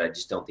 2020, but I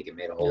just don't think it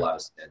made a whole lot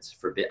of sense.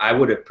 I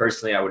would have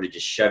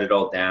just shut it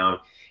all down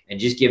and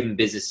just given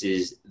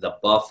businesses the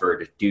buffer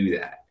to do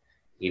that,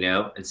 you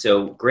know? And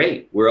so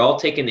great. We're all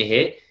taking the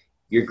hit.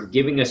 You're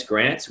giving us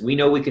grants. We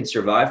know we can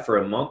survive for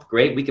a month.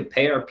 Great. We can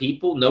pay our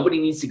people. Nobody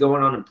needs to go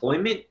on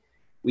unemployment.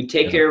 We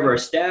take care of our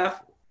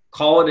staff,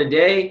 call it a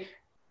day,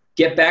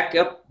 get back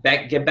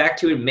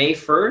to it May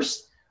 1st.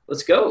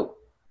 Let's go.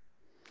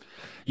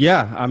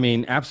 Yeah, I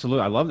mean,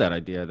 absolutely. I love that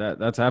idea.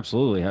 That's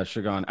absolutely how it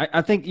should go on.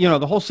 I think, you know,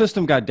 the whole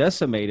system got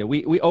decimated.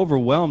 We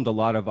overwhelmed a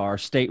lot of our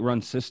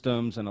state-run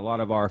systems and a lot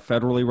of our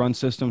federally run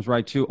systems,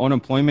 right, too.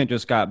 Unemployment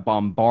just got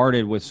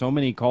bombarded with so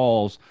many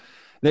calls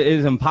that it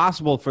is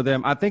impossible for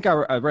them. I think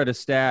I read a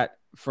stat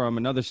from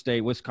another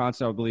state,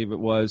 Wisconsin, I believe it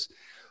was,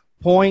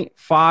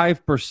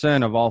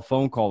 0.5% of all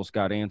phone calls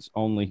got answered.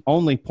 Only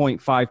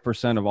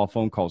 0.5% of all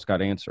phone calls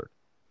got answered.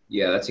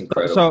 Yeah, that's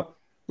incredible. So,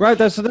 right,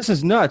 so this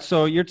is nuts.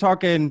 So you're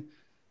talking...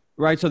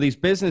 Right. So these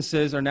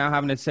businesses are now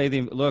having to say,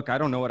 look, I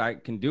don't know what I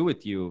can do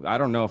with you. I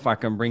don't know if I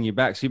can bring you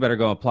back. So you better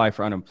go apply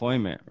for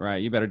unemployment.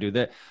 Right. You better do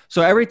that.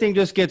 So everything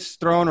just gets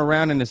thrown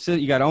around in the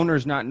city. You got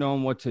owners not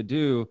knowing what to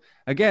do.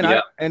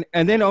 Again, and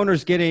then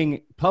owners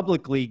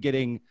publicly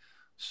getting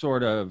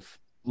sort of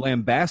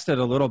lambasted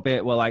a little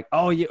bit. Well, like,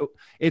 oh,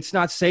 it's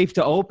not safe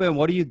to open.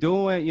 What are you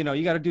doing? You know,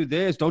 you got to do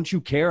this. Don't you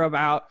care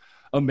about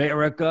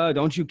America?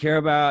 Don't you care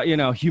about, you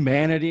know,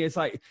 humanity? It's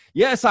like,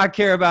 yes, I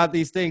care about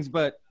these things,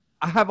 but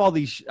I have all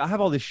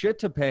this shit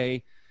to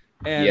pay,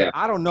 and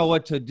I don't know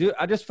what to do.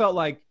 I just felt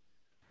like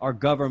our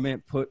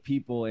government put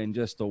people in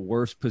just the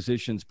worst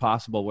positions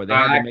possible where they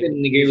had to make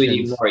couldn't agree with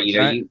you more. You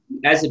know,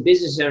 as a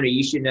business owner,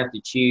 you shouldn't have to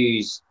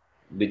choose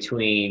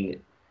between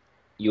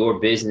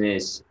your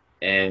business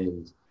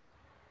and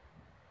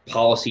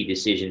policy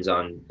decisions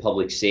on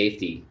public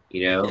safety,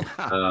 you know?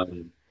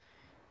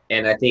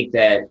 And I think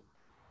that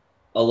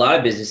a lot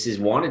of businesses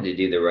wanted to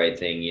do the right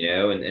thing, you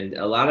know, and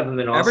a lot of them.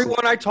 And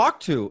everyone I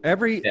talked to,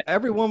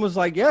 everyone was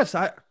like, yes,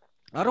 I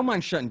don't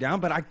mind shutting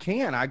down, but I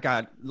can. I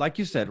got, like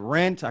you said,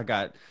 rent. I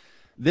got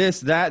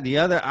this, that, the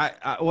other.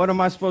 What am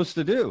I supposed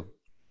to do?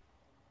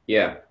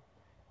 Yeah.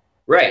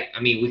 Right. I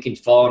mean, we can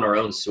fall on our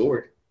own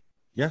sword.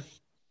 Yeah,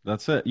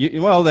 that's it.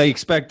 Well, they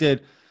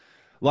expected,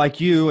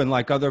 like you and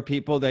like other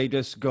people, they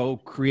just go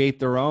create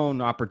their own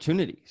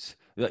opportunities.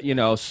 You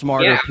know,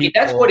 smarter people.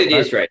 Yeah, that's what it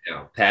is right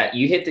now, Pat.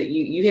 You hit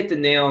the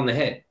nail on the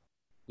head.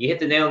 You hit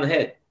the nail on the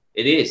head.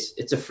 It is.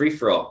 It's a free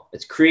for all.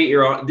 It's create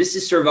your own. This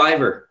is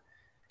Survivor.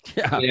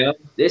 Yeah. You know,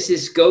 this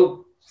is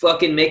go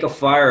fucking make a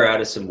fire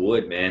out of some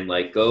wood, man.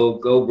 Like go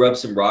rub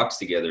some rocks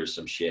together or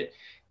some shit.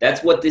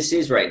 That's what this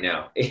is right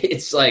now.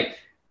 It's like,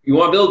 you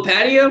want to build a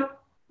patio?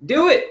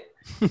 Do it.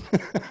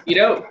 You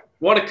know,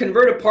 want to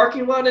convert a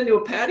parking lot into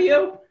a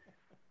patio?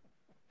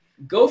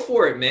 Go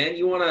for it, man.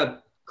 You want to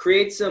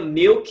create some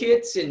meal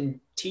kits and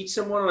teach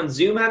someone on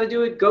Zoom how to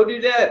do it? Go do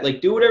that. Like,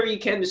 do whatever you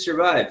can to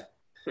survive.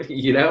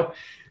 You know,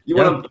 you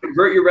want to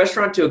convert your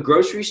restaurant to a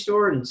grocery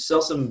store and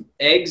sell some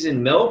eggs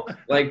and milk?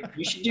 Like,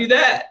 you should do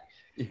that.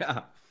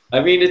 Yeah. I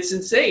mean, it's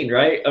insane,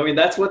 right? I mean,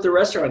 that's what the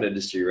restaurant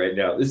industry right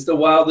now. This is the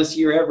wildest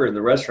year ever in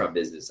the restaurant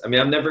business. I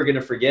mean, I'm never going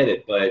to forget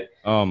it, but.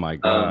 Oh my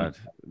God.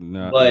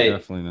 No,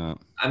 definitely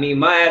not. I mean,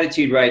 my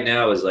attitude right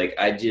now is like,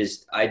 I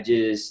just,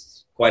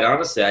 quite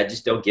honestly, I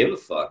just don't give a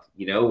fuck.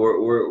 You know,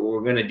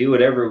 we're going to do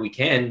whatever we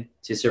can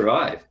to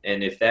survive.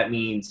 And if that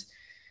means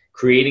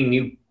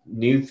creating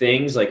new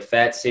things like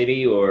Fat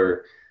City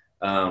or,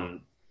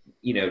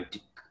 you know,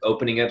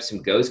 opening up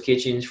some ghost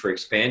kitchens for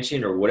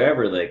expansion or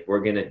whatever, like, we're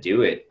going to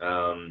do it.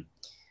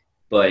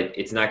 But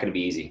it's not going to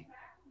be easy.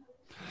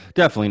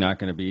 Definitely not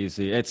going to be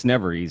easy. It's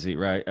never easy,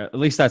 right? At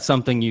least that's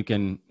something you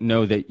can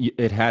know that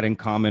it had in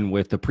common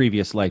with the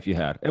previous life you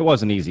had. It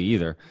wasn't easy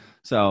either.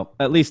 So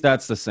at least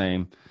that's the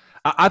same.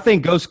 I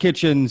think ghost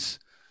kitchens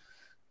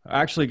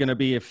are actually going to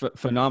be a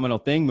phenomenal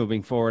thing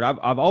moving forward.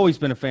 I've always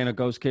been a fan of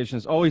ghost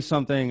kitchens. Always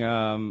something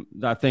that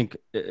I think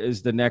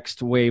is the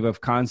next wave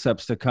of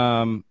concepts to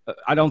come.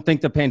 I don't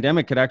think the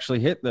pandemic could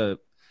actually hit the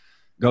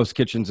ghost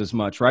kitchens as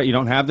much, right? You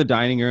don't have the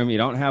dining room. You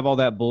don't have all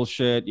that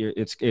bullshit.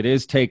 It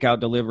is takeout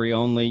delivery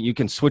only. You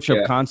can switch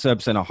up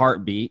concepts in a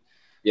heartbeat.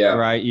 Yeah.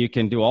 Right. You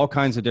can do all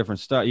kinds of different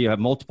stuff. You have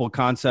multiple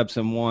concepts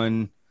in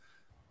one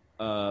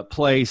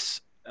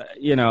place,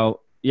 you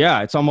know.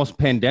 Yeah, it's almost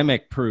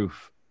pandemic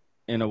proof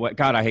in a way.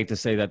 God, I hate to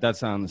say that. That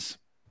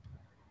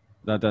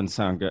doesn't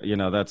sound good. You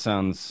know, that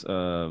sounds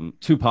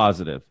too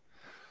positive.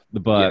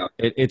 But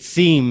it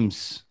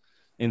seems,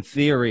 in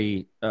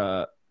theory,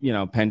 you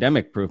know,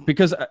 pandemic proof.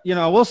 Because, you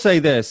know, I will say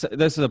this.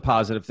 This is a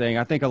positive thing.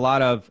 I think a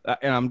lot of,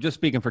 and I'm just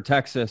speaking for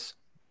Texas,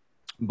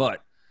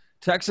 but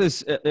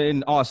Texas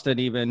in Austin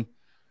even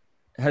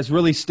has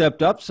really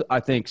stepped up, I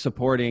think,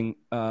 supporting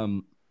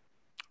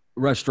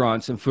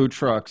restaurants and food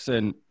trucks.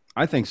 And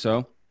I think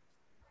so.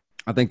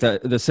 I think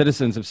that the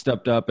citizens have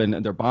stepped up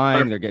and they're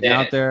buying, they're getting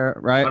out there,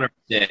 right?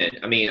 100%.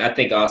 I mean, I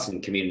think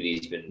Austin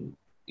community's been,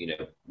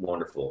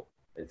 wonderful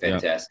and Yeah.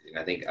 fantastic.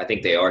 I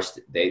think they are.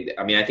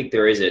 I mean, I think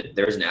there's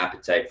an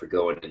appetite for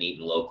going and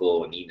eating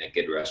local and eating at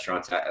good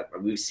restaurants.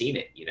 We've seen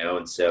it,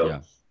 and so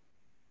Yeah.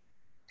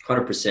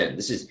 100%.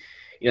 This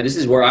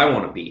is where I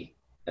want to be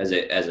as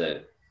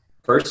a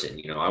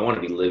person. I want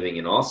to be living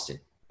in Austin.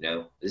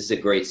 This is a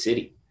great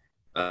city.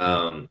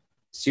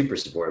 Super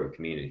supportive of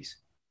communities.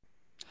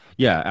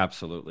 Yeah,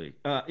 absolutely.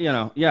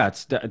 Yeah,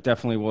 it's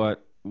definitely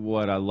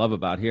what I love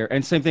about here.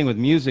 And same thing with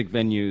music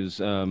venues.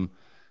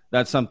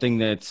 That's something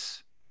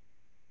that's,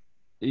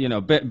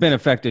 been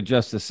affected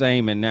just the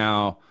same. And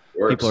now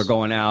people are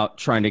going out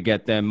trying to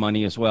get them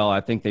money as well.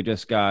 I think they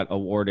just got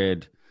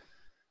awarded,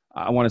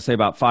 I want to say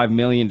about $5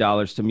 million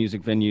to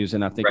music venues.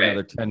 And I think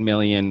another 10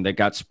 million that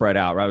got spread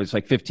out, right? It was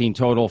like 15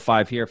 total,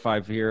 5 here,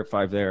 5 here,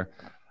 5 there.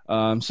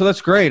 So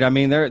that's great. I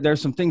mean,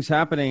 there's some things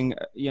happening,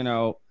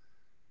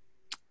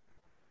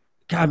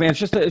 God, man, it's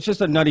just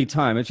a nutty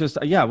time. It's just,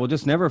 we'll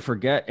just never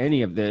forget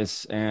any of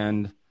this.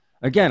 And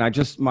again,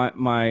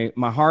 my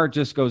heart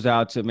just goes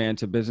out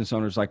to business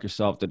owners like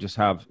yourself that just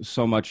have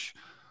so much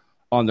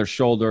on their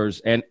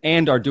shoulders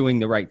and are doing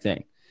the right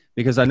thing.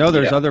 Because I know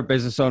there's other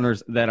business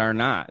owners that are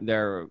not.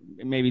 They're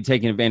maybe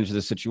taking advantage of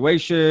the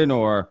situation,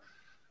 or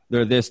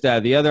they're this,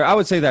 that, the other. I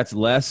would say that's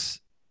less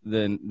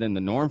than the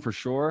norm for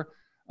sure.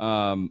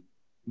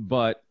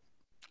 But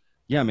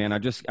yeah, man, I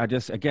just,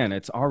 again,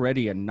 it's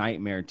already a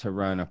nightmare to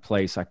run a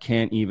place. I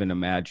can't even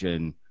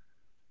imagine,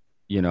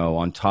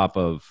 on top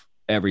of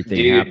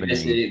everything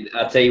happening.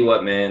 I'll tell you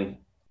what, man,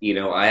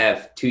 I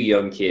have 2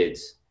 young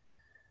kids.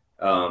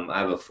 I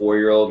have a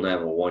 4-year-old and I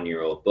have a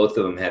 1-year-old. Both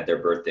of them had their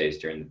birthdays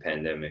during the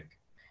pandemic.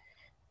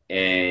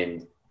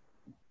 And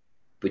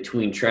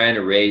between trying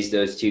to raise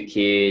those 2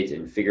 kids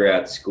and figure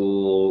out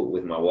school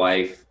with my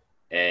wife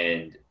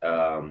and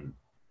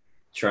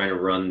trying to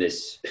run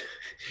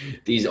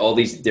all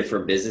these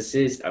different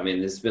businesses, I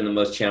mean, this has been the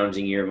most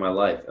challenging year of my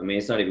life. I mean,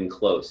 it's not even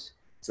close.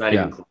 It's not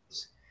even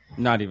close.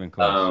 Not even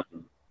close.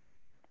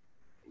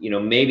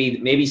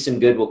 Maybe some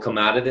good will come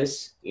out of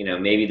this.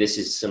 Maybe this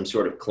is some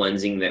sort of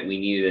cleansing that we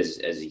need as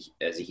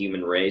a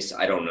human race.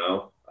 I don't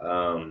know.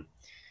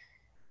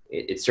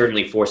 It's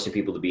certainly forcing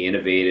people to be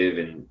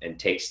innovative and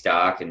take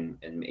stock. And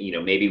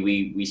maybe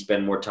we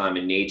spend more time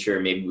in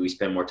nature. Maybe we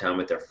spend more time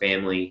with our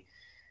family.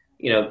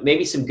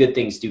 Maybe some good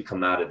things do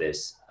come out of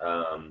this.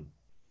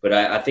 But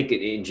I think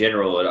in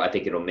general, I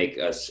think it'll make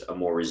us a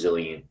more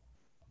resilient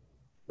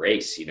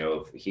race,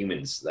 of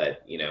humans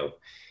that,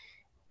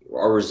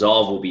 our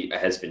resolve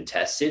has been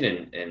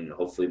tested and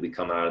hopefully we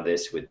come out of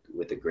this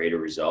with a greater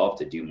resolve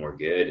to do more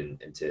good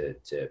and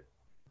to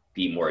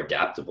be more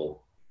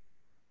adaptable.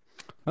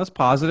 That's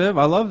positive.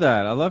 I love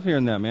that. I love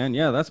hearing that, man.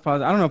 Yeah, that's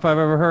positive. I don't know if I've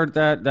ever heard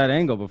that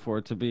angle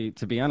before, to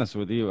be honest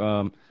with you.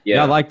 I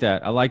like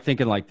that. I like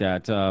thinking like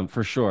that,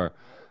 for sure.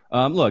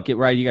 Look, you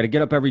got to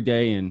get up every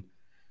day and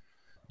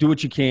do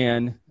what you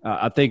can.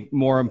 I think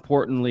more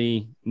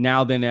importantly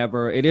now than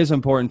ever, it is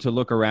important to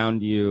look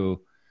around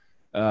you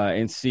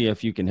and see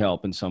if you can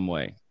help in some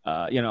way.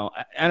 And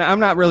I'm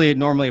not really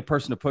normally a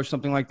person to push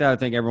something like that. I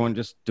think everyone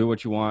just do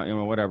what you want,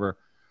 whatever.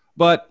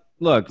 But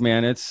look,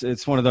 man,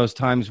 it's one of those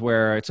times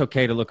where it's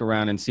okay to look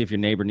around and see if your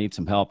neighbor needs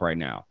some help right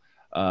now,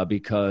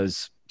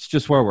 because it's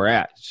just where we're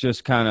at. It's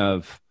just kind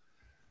of,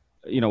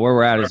 where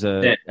we're at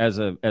as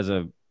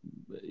a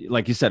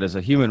like you said, as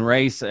a human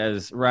race,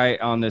 as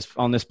right on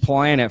this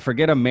planet.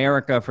 Forget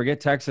America, forget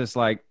Texas.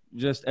 Like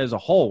just as a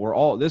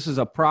whole, this is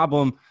a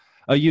problem.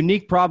 A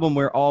unique problem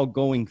we're all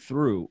going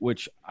through,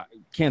 which I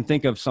can't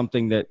think of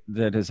something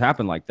that has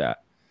happened like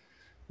that,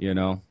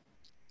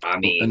 I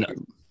mean,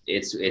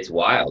 it's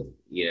wild,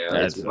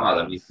 it's wild.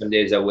 I mean, some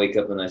days I wake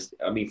up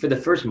and for the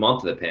first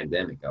month of the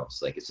pandemic, I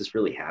was like, is this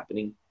really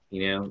happening?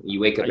 You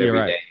wake up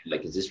every day,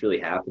 like, is this really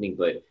happening?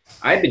 But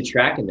I've been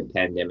tracking the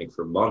pandemic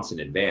for months in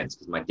advance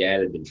because my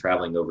dad had been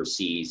traveling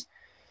overseas.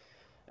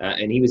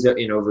 And he was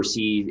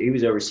overseas. He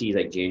was overseas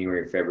like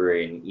January,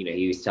 February, and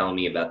he was telling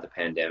me about the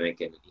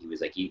pandemic, and he was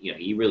like,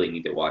 you really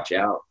need to watch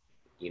out.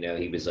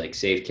 He was like,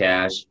 save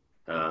cash.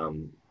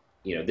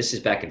 This is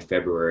back in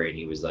February, and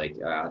he was like,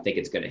 I think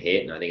it's going to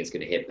hit, and I think it's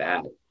going to hit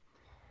bad.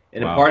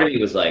 And a part of me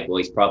was like, well,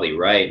 he's probably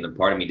right, and a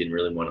part of me didn't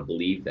really want to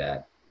believe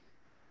that.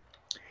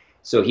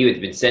 So he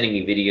had been sending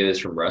me videos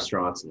from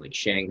restaurants in like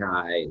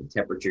Shanghai and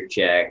temperature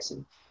checks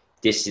and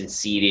distance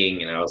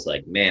seating, and I was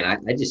like, man,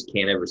 I just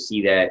can't ever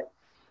see that.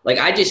 Like,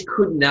 I just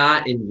could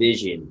not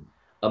envision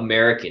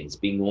Americans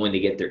being willing to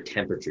get their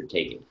temperature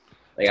taken.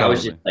 Like, totally. I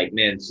was just like,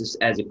 man, it's just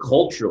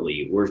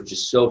culturally, we're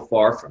just so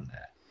far from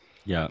that.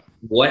 Yeah.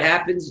 What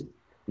happens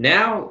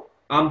now?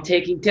 I'm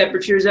taking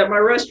temperatures at my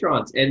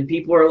restaurants, and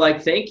people are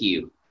like, thank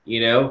you.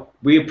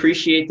 We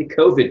appreciate the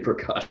COVID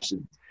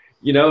precautions,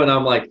 and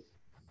I'm like,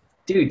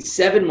 dude,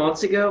 7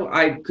 months ago,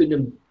 I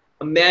couldn't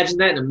imagine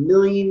that in a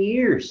million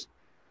years.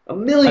 A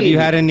million.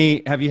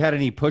 Have you had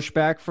any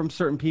pushback from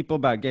certain people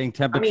about getting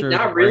temperatures,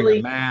 not wearing really.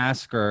 a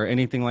mask or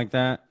anything like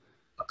that?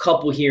 A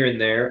couple here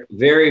and there,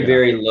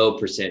 very low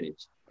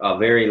percentage. a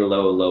very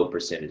low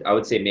percentage. I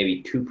would say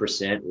maybe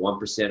 2%,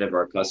 1% of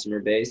our customer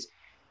base.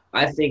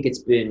 I think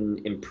it's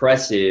been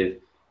impressive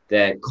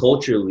that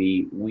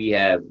culturally we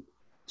have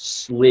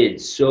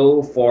slid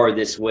so far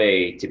this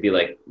way to be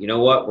like, you know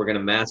what, we're going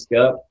to mask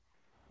up.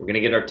 We're going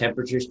to get our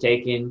temperatures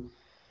taken.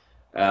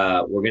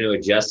 We're going to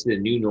adjust to the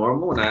new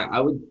normal. And I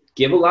would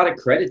give a lot of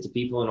credit to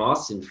people in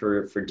Austin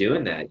for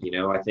doing that. You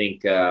know, I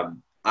think I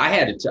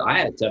had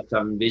a tough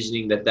time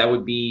envisioning that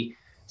would be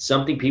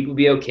something people would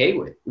be okay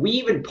with. We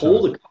even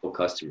polled a couple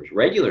customers,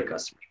 regular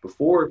customers,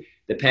 before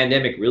the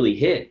pandemic really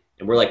hit.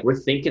 And we're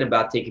thinking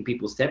about taking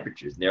people's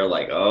temperatures. And they're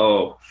like,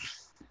 oh,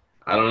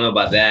 I don't know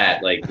about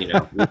that. Like, you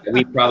know,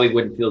 we probably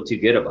wouldn't feel too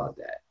good about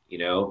that, you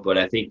know, but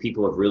I think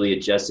people have really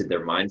adjusted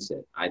their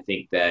mindset. I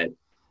think that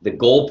the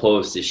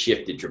goalpost has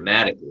shifted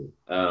dramatically.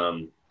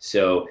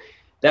 So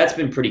that's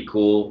been pretty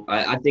cool.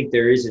 I think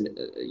there is a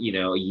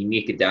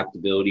unique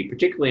adaptability,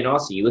 particularly in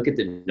Austin. You look at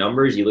the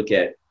numbers, you look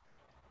at,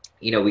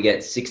 you know, we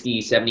get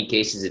 60, 70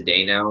 cases a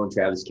day now in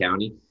Travis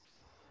County.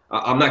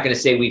 I'm not going to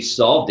say we've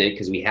solved it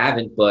because we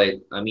haven't, but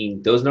I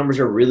mean, those numbers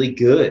are really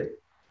good.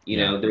 You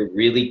know, they're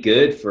really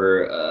good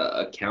for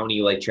a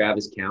county like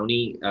Travis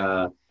County,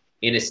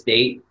 in a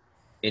state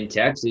in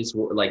Texas,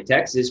 like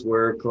Texas,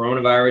 where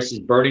coronavirus is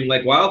burning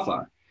like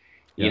wildfire,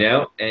 you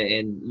know,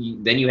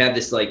 and then you have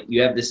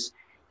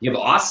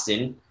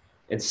Austin,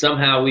 and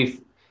somehow we've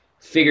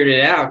figured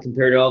it out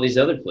compared to all these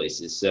other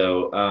places.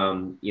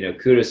 So, you know,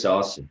 kudos to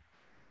Austin.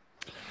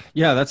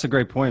 Yeah, that's a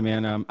great point,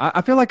 man.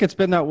 I feel like it's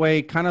been that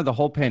way kind of the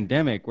whole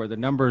pandemic, where the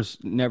numbers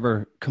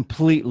never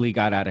completely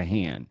got out of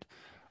hand.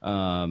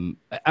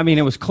 I mean,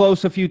 it was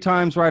close a few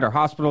times, right? Our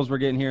hospitals were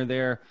getting here or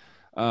there,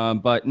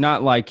 but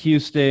not like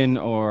Houston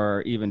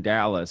or even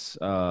Dallas.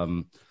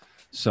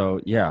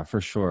 So yeah,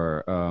 for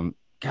sure.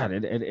 God,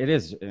 it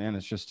is, and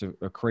it's just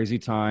a crazy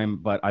time.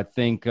 But I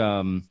think,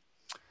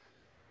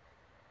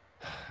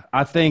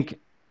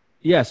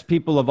 yes,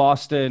 people of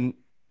Austin,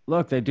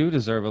 look, they do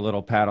deserve a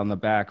little pat on the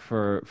back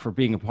for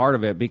being a part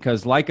of it,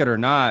 because like it or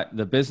not,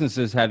 the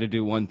businesses had to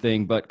do one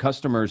thing, but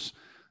customers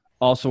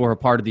also were a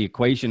part of the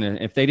equation.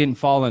 And if they didn't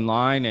fall in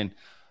line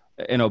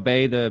and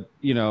obey the,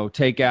 you know,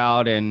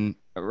 takeout and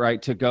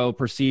right to go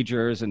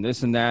procedures and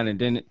this and that, and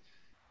didn't,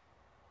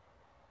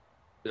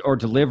 or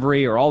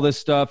delivery or all this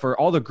stuff, or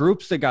all the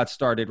groups that got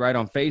started right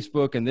on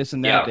Facebook and this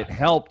and that, that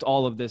helped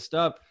all of this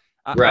stuff.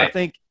 I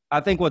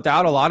think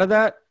without a lot of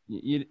that,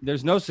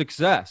 there's no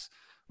success,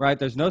 right?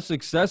 There's no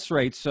success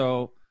rate.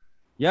 So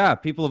yeah,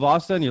 people of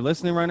Austin, you're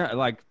listening right now,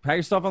 like, pat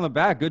yourself on the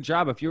back. Good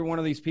job. If you're one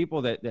of these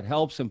people that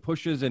helps and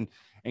pushes and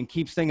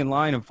keeps things in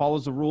line and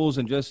follows the rules,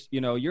 and just,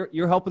 you know,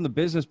 you're helping the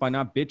business by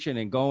not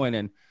bitching and going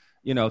and,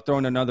 you know,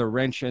 throwing another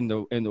wrench in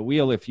the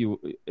wheel, if you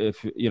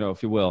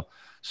will.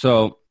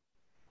 So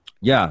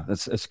yeah,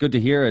 it's good to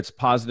hear. It's a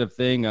positive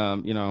thing.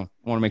 You know,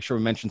 I want to make sure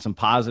we mention some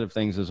positive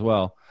things as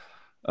well.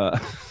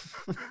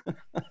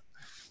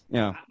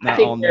 Yeah, I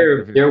think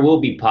there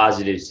will be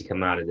positives to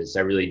come out of this.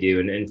 I really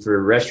do. And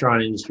for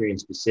restaurant industry and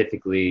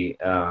specifically,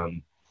 I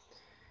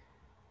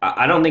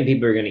don't think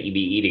people are going to be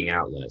eating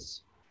out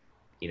less.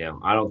 You know,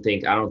 I don't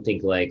think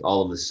like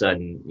all of a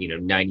sudden, you know,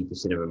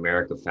 90% of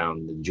America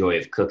found the joy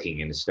of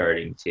cooking and is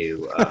starting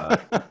to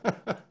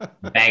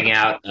bang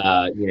out,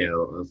 you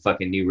know, a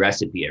fucking new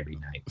recipe every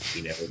night.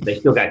 You know, they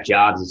still got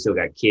jobs, they still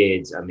got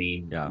kids. I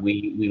mean,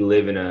 we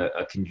live in a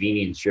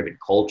convenience-driven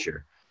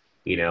culture,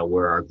 you know,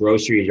 where our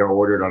groceries are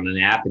ordered on an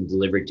app and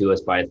delivered to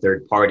us by a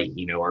third party.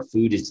 You know, our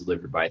food is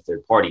delivered by a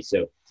third party.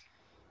 So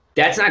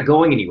that's not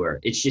going anywhere.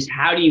 It's just,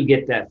 how do you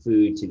get that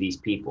food to these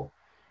people,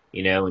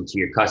 you know, and to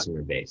your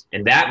customer base?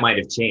 And that might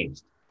have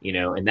changed, you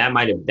know, and that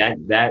might have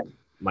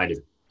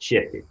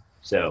shifted.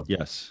 So,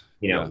 yes,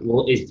 you know,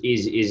 well, is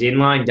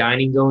inline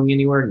dining going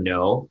anywhere?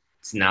 No,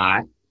 it's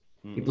not.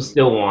 People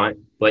still want,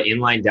 but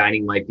inline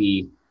dining might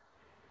be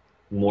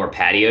more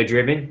patio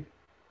driven,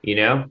 you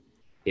know.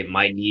 It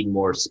might need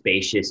more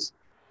spacious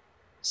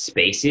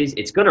spaces.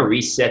 It's going to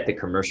reset the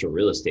commercial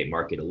real estate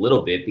market a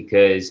little bit,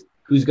 because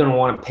who's going to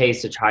want to pay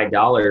such high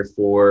dollar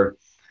for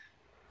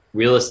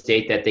real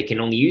estate that they can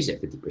only use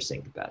at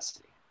 50%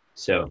 capacity?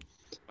 So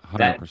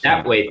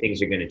that way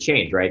things are going to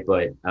change, right?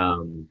 But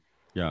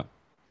you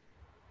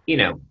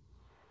know,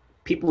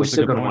 people are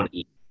still going to want to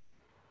eat.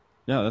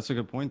 Yeah, that's a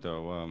good point,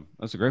 though.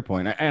 That's a great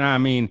point. And I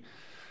mean,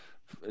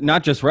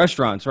 not just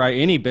restaurants, right?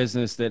 Any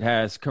business that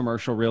has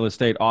commercial real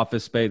estate,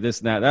 office space, this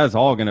and that is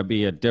all going to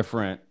be a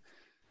different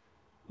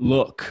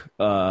look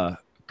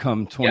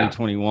come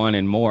 2021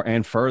 and more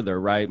and further,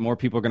 right? More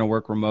people are going to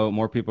work remote.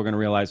 More people are going to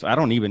realize, I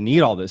don't even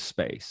need all this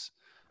space.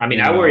 I mean,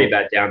 I worry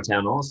about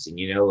downtown Austin,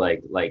 you know,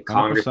 like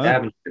Congress 100%.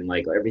 Avenue and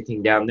like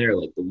everything down there,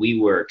 like the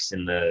WeWorks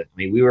and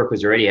WeWork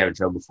was already having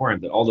trouble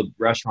beforehand, but all the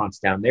restaurants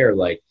down there,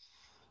 like,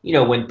 you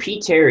know, when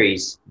P.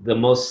 Terry's,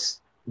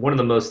 one of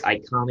the most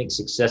iconic,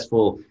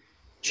 successful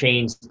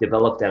chains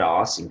developed out of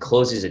Austin,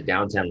 closes a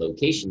downtown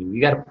location, you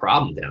got a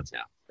problem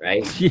downtown,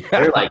 right? Yeah.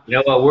 They're like, you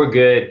know what, we're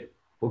good.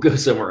 We'll go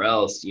somewhere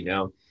else, you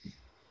know?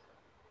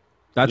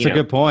 That's a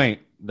good point.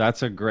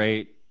 That's a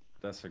great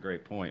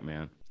point,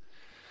 man.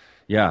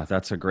 Yeah,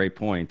 that's a great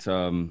point.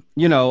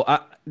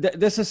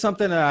 This is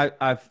something that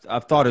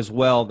I've thought as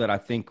well that I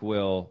think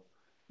will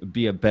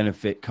be a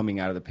benefit coming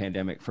out of the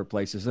pandemic for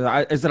places.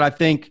 Is that I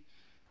think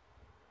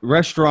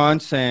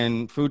restaurants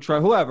and food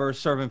truck, whoever is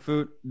serving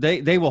food,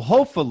 they will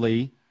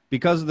hopefully,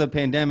 because of the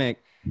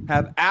pandemic,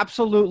 have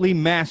absolutely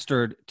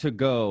mastered to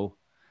go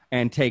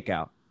and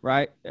takeout.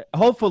 Right?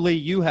 Hopefully,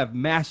 you have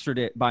mastered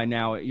it by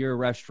now at your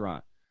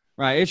restaurant.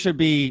 Right? It should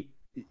be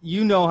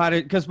how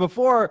to, because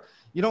before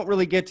you don't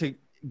really get to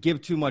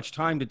give too much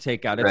time to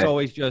takeout. It's Right.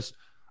 always just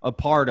a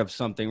part of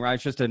something, right?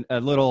 It's just a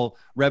little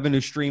revenue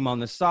stream on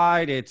the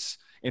side. It's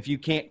if you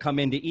can't come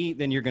in to eat,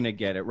 then you're going to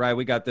get it, right?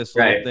 We got this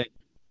little Right. thing.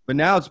 But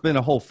now it's been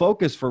a whole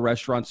focus for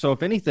restaurants. So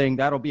if anything,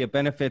 that'll be a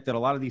benefit that a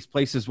lot of these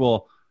places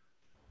will,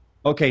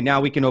 okay,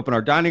 now we can open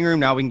our dining room.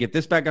 Now we can get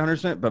this back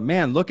 100%. But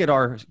man, look at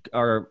our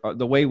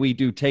the way we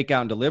do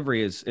takeout and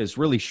delivery is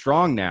really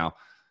strong now.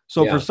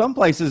 So for Yeah. some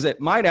places, it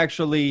might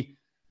actually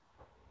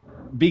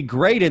be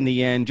great in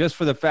the end, just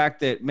for the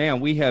fact that, man,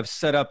 we have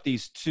set up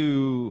these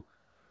two,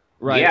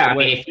 right? Yeah, I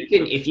mean,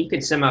 if you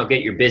could somehow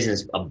get your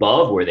business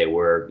above where they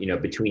were,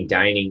 between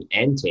dining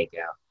and takeout,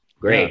 Yeah.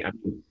 great. I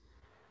mean,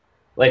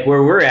 like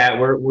where we're at,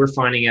 we're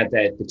finding out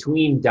that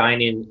between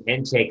dine-in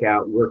and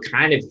takeout, we're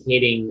kind of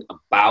hitting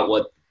about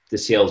what the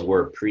sales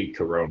were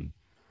pre-corona,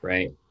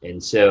 right?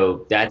 And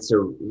so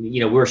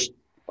we're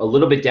a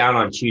little bit down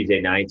on Tuesday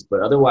nights,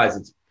 but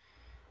otherwise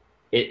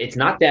it's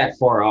not that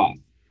far off,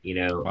 you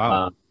know.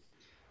 Wow.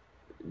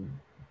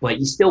 But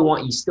you still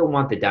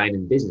want the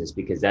dine-in business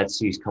because that's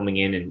who's coming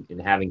in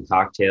and having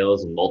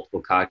cocktails and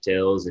multiple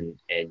cocktails and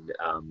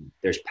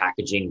there's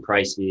packaging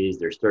prices,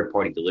 there's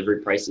third-party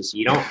delivery prices. So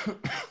you don't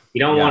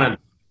Yeah. want to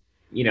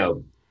you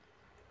know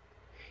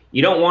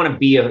you don't want to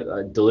be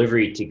a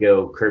delivery to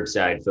go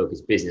curbside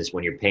focused business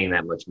when you're paying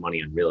that much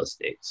money on real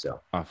estate. So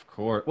Of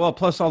course. Well,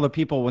 plus all the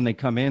people when they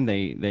come in,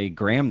 they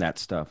gram that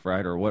stuff,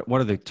 right? Or what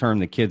are the term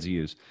the kids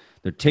use?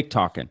 They're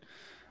TikToking.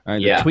 Right?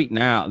 They're yeah, tweeting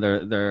out.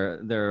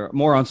 They're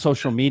more on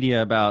social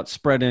media about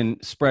spreading.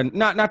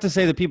 Not to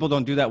say that people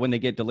don't do that when they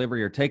get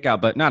delivery or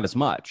takeout, but not as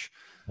much.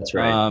 that's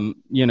right.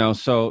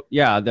 So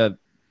yeah, the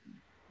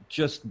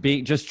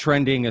just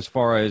trending as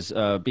far as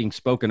being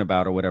spoken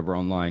about or whatever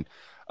online.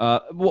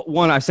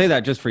 One, I say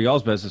that just for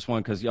y'all's business.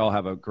 One, because y'all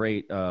have a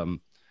great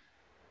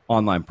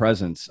online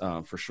presence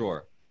for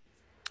sure.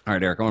 All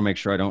right, Eric, I want to make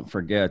sure I don't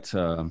forget.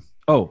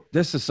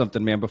 This is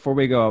something, man. Before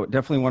we go, I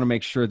definitely want to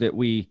make sure that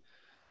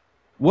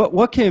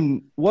what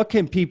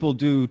can people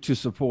do to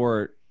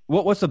support?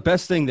 What's the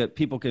best thing that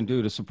people can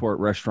do to support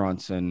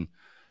restaurants and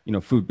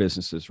food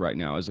businesses right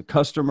now? As a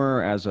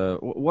customer,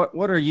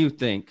 what do you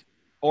think,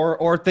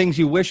 or things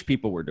you wish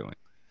people were doing?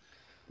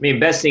 I mean,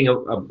 best thing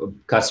a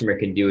customer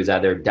can do is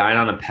either dine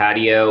on a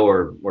patio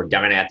or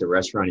dine at the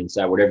restaurant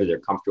inside, whatever they're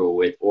comfortable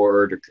with,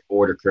 or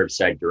order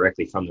curbside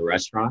directly from the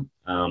restaurant.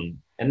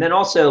 And then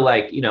also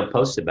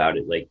post about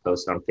it, like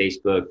post on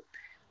Facebook,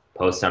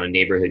 post on a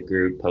neighborhood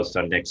group, post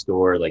on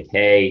Nextdoor, like,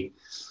 hey,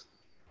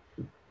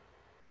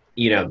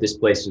 this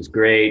place was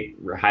great,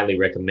 highly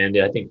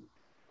recommended.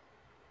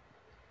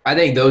 I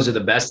think those are the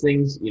best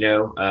things.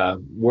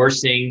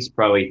 Worst things,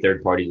 probably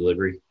third party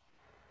delivery.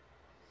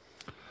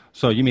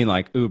 So you mean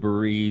like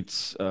Uber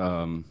Eats,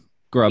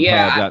 Grubhub,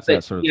 Yeah, that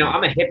but sort of thing?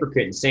 I'm a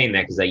hypocrite in saying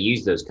that because I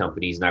use those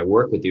companies and I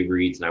work with Uber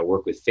Eats and I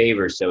work with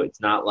Favor, so it's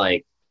not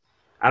like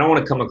I don't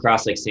want to come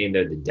across like saying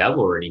they're the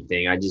devil or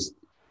anything. I just,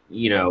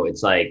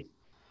 it's like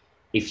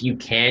if you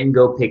can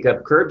go pick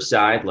up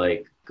curbside,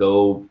 like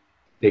go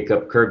pick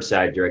up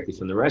curbside directly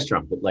from the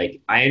restaurant. But like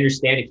I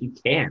understand if you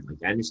can, like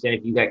I understand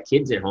if you got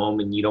kids at home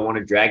and you don't want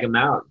to drag them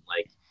out.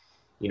 Like,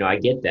 I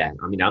get that.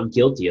 I mean, I'm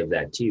guilty of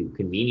that too.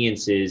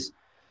 Convenience is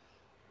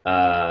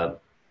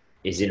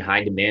in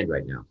high demand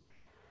right now.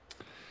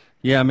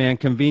 Yeah, man,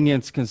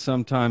 convenience can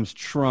sometimes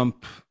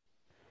trump.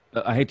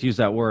 I hate to use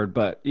that word,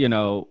 but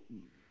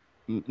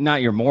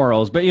not your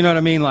morals, but you know what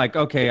I mean. Like,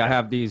 okay, I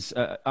have these.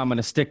 I'm going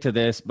to stick to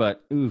this,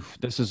 but oof,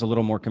 this is a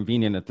little more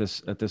convenient at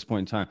this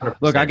point in time. 100%.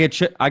 Look, I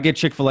get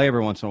Chick-fil-A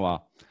every once in a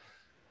while.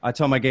 I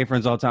tell my gay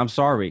friends all the time,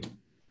 sorry.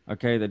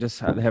 Okay, they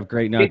have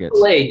great nuggets.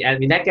 Chick-fil-A, I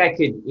mean, that guy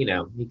could,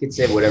 he could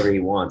say whatever he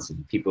wants,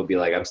 and people would be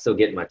like, "I'm still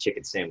getting my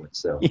chicken sandwich."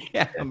 So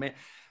Yeah, man.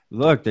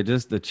 Look,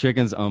 the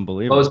chicken's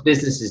unbelievable. most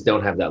businesses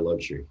don't have that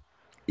luxury.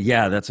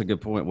 Yeah, that's a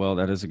good point. Well,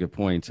 that is a good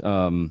point.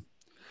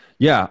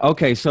 Yeah.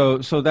 Okay. So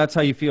that's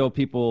how you feel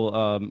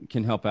people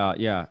can help out.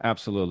 Yeah,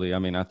 absolutely. I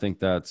mean, I think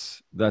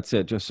that's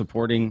it. Just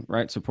supporting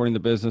the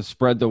business,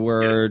 spread the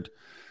word.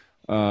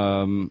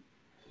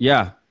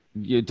 Yeah,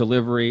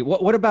 delivery.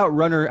 What about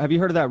Runner? Have you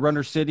heard of that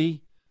Runner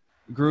City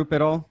group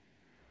at all?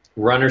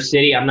 Runner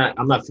City, I'm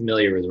not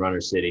familiar with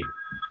Runner City.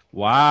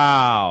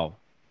 Wow.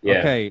 Yeah.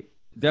 Okay.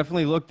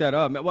 Definitely look that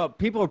up. Well,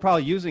 people are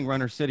probably using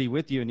Runner City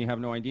with you, and you have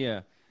no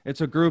idea.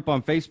 It's a group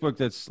on Facebook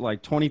that's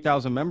like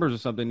 20,000 members or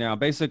something now.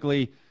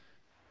 Basically,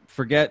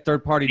 forget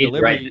third-party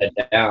delivery. Write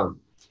that down.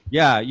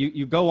 Yeah,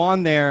 you go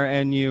on there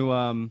and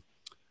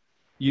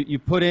you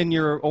put in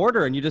your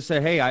order and you just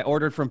say, hey, I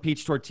ordered from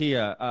Peached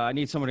Tortilla. I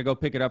need someone to go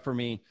pick it up for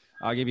me.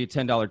 I'll give you a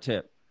 $10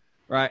 tip.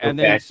 Right. And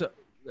Okay. then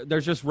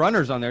there's just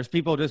runners on there. There's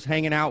people just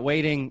hanging out,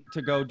 waiting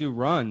to go do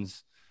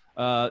runs.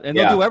 And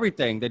they'll do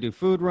everything. They do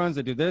food runs.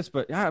 They do this.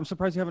 But yeah, I'm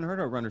surprised you haven't heard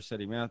of Runner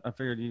City, man. I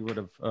figured you would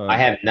have. I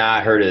have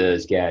not heard of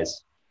those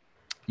guys.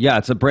 Yeah,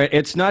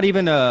 it's not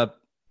even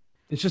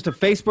it's just a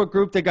Facebook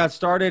group that got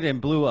started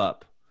and blew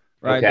up.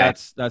 Right. Okay.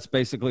 That's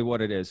basically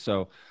what it is.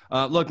 So,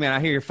 look, man, I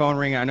hear your phone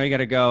ringing. I know you got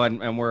to go,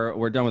 and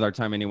we're done with our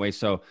time anyway.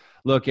 So,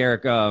 look,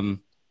 Eric,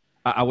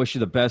 I wish you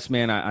the best,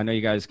 man. I know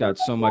you guys got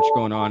so much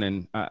going on,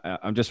 and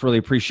I just really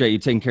appreciate you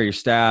taking care of your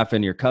staff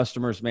and your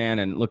customers, man,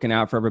 and looking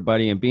out for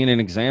everybody and being an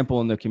example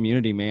in the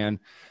community, man,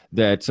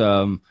 that,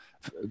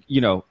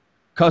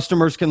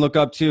 customers can look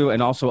up to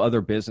and also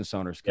other business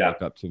owners can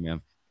look up to,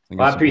 man.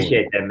 Well, I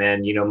appreciate that,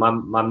 man.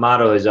 My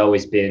motto has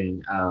always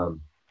been,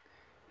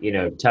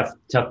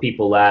 tough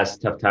people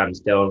last, tough times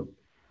don't.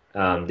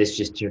 This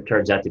just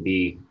turns out to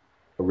be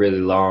a really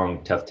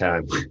long, tough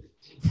time.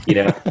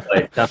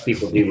 But tough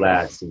people do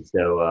last. And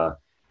so,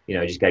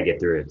 just got to get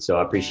through it. So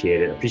I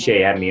appreciate it. I appreciate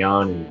you having me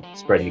on and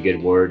spreading the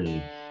good word.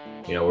 And,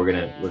 we're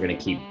going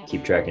to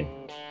keep tracking.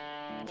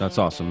 That's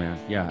awesome, man.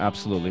 Yeah,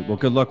 absolutely. Well,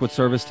 good luck with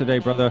service today,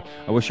 brother.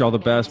 I wish you all the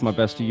best. My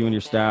best to you and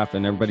your staff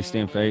and everybody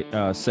staying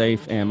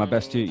safe, and my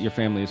best to your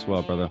family as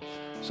well, brother.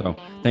 So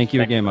thank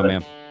you again, my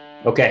man.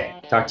 Okay.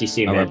 Talk to you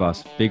soon, man. All right,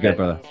 boss. Be good,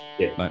 brother.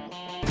 Yeah. Bye.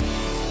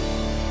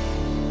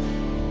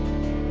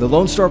 The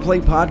Lone Star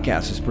Plate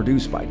podcast is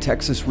produced by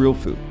Texas Real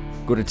Food.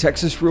 Go to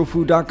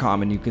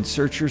texasrealfood.com and you can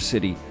search your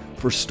city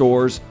for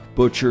stores,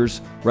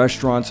 butchers,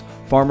 restaurants,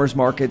 farmers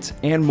markets,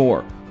 and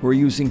more who are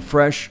using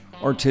fresh,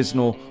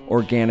 artisanal,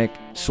 organic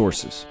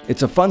sources.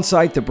 It's a fun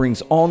site that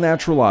brings all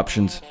natural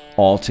options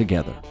all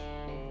together.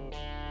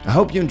 I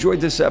hope you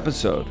enjoyed this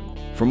episode.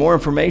 For more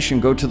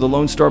information, go to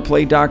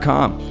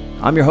thelonestarplate.com.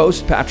 I'm your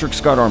host, Patrick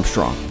Scott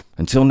Armstrong.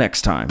 Until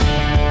next time.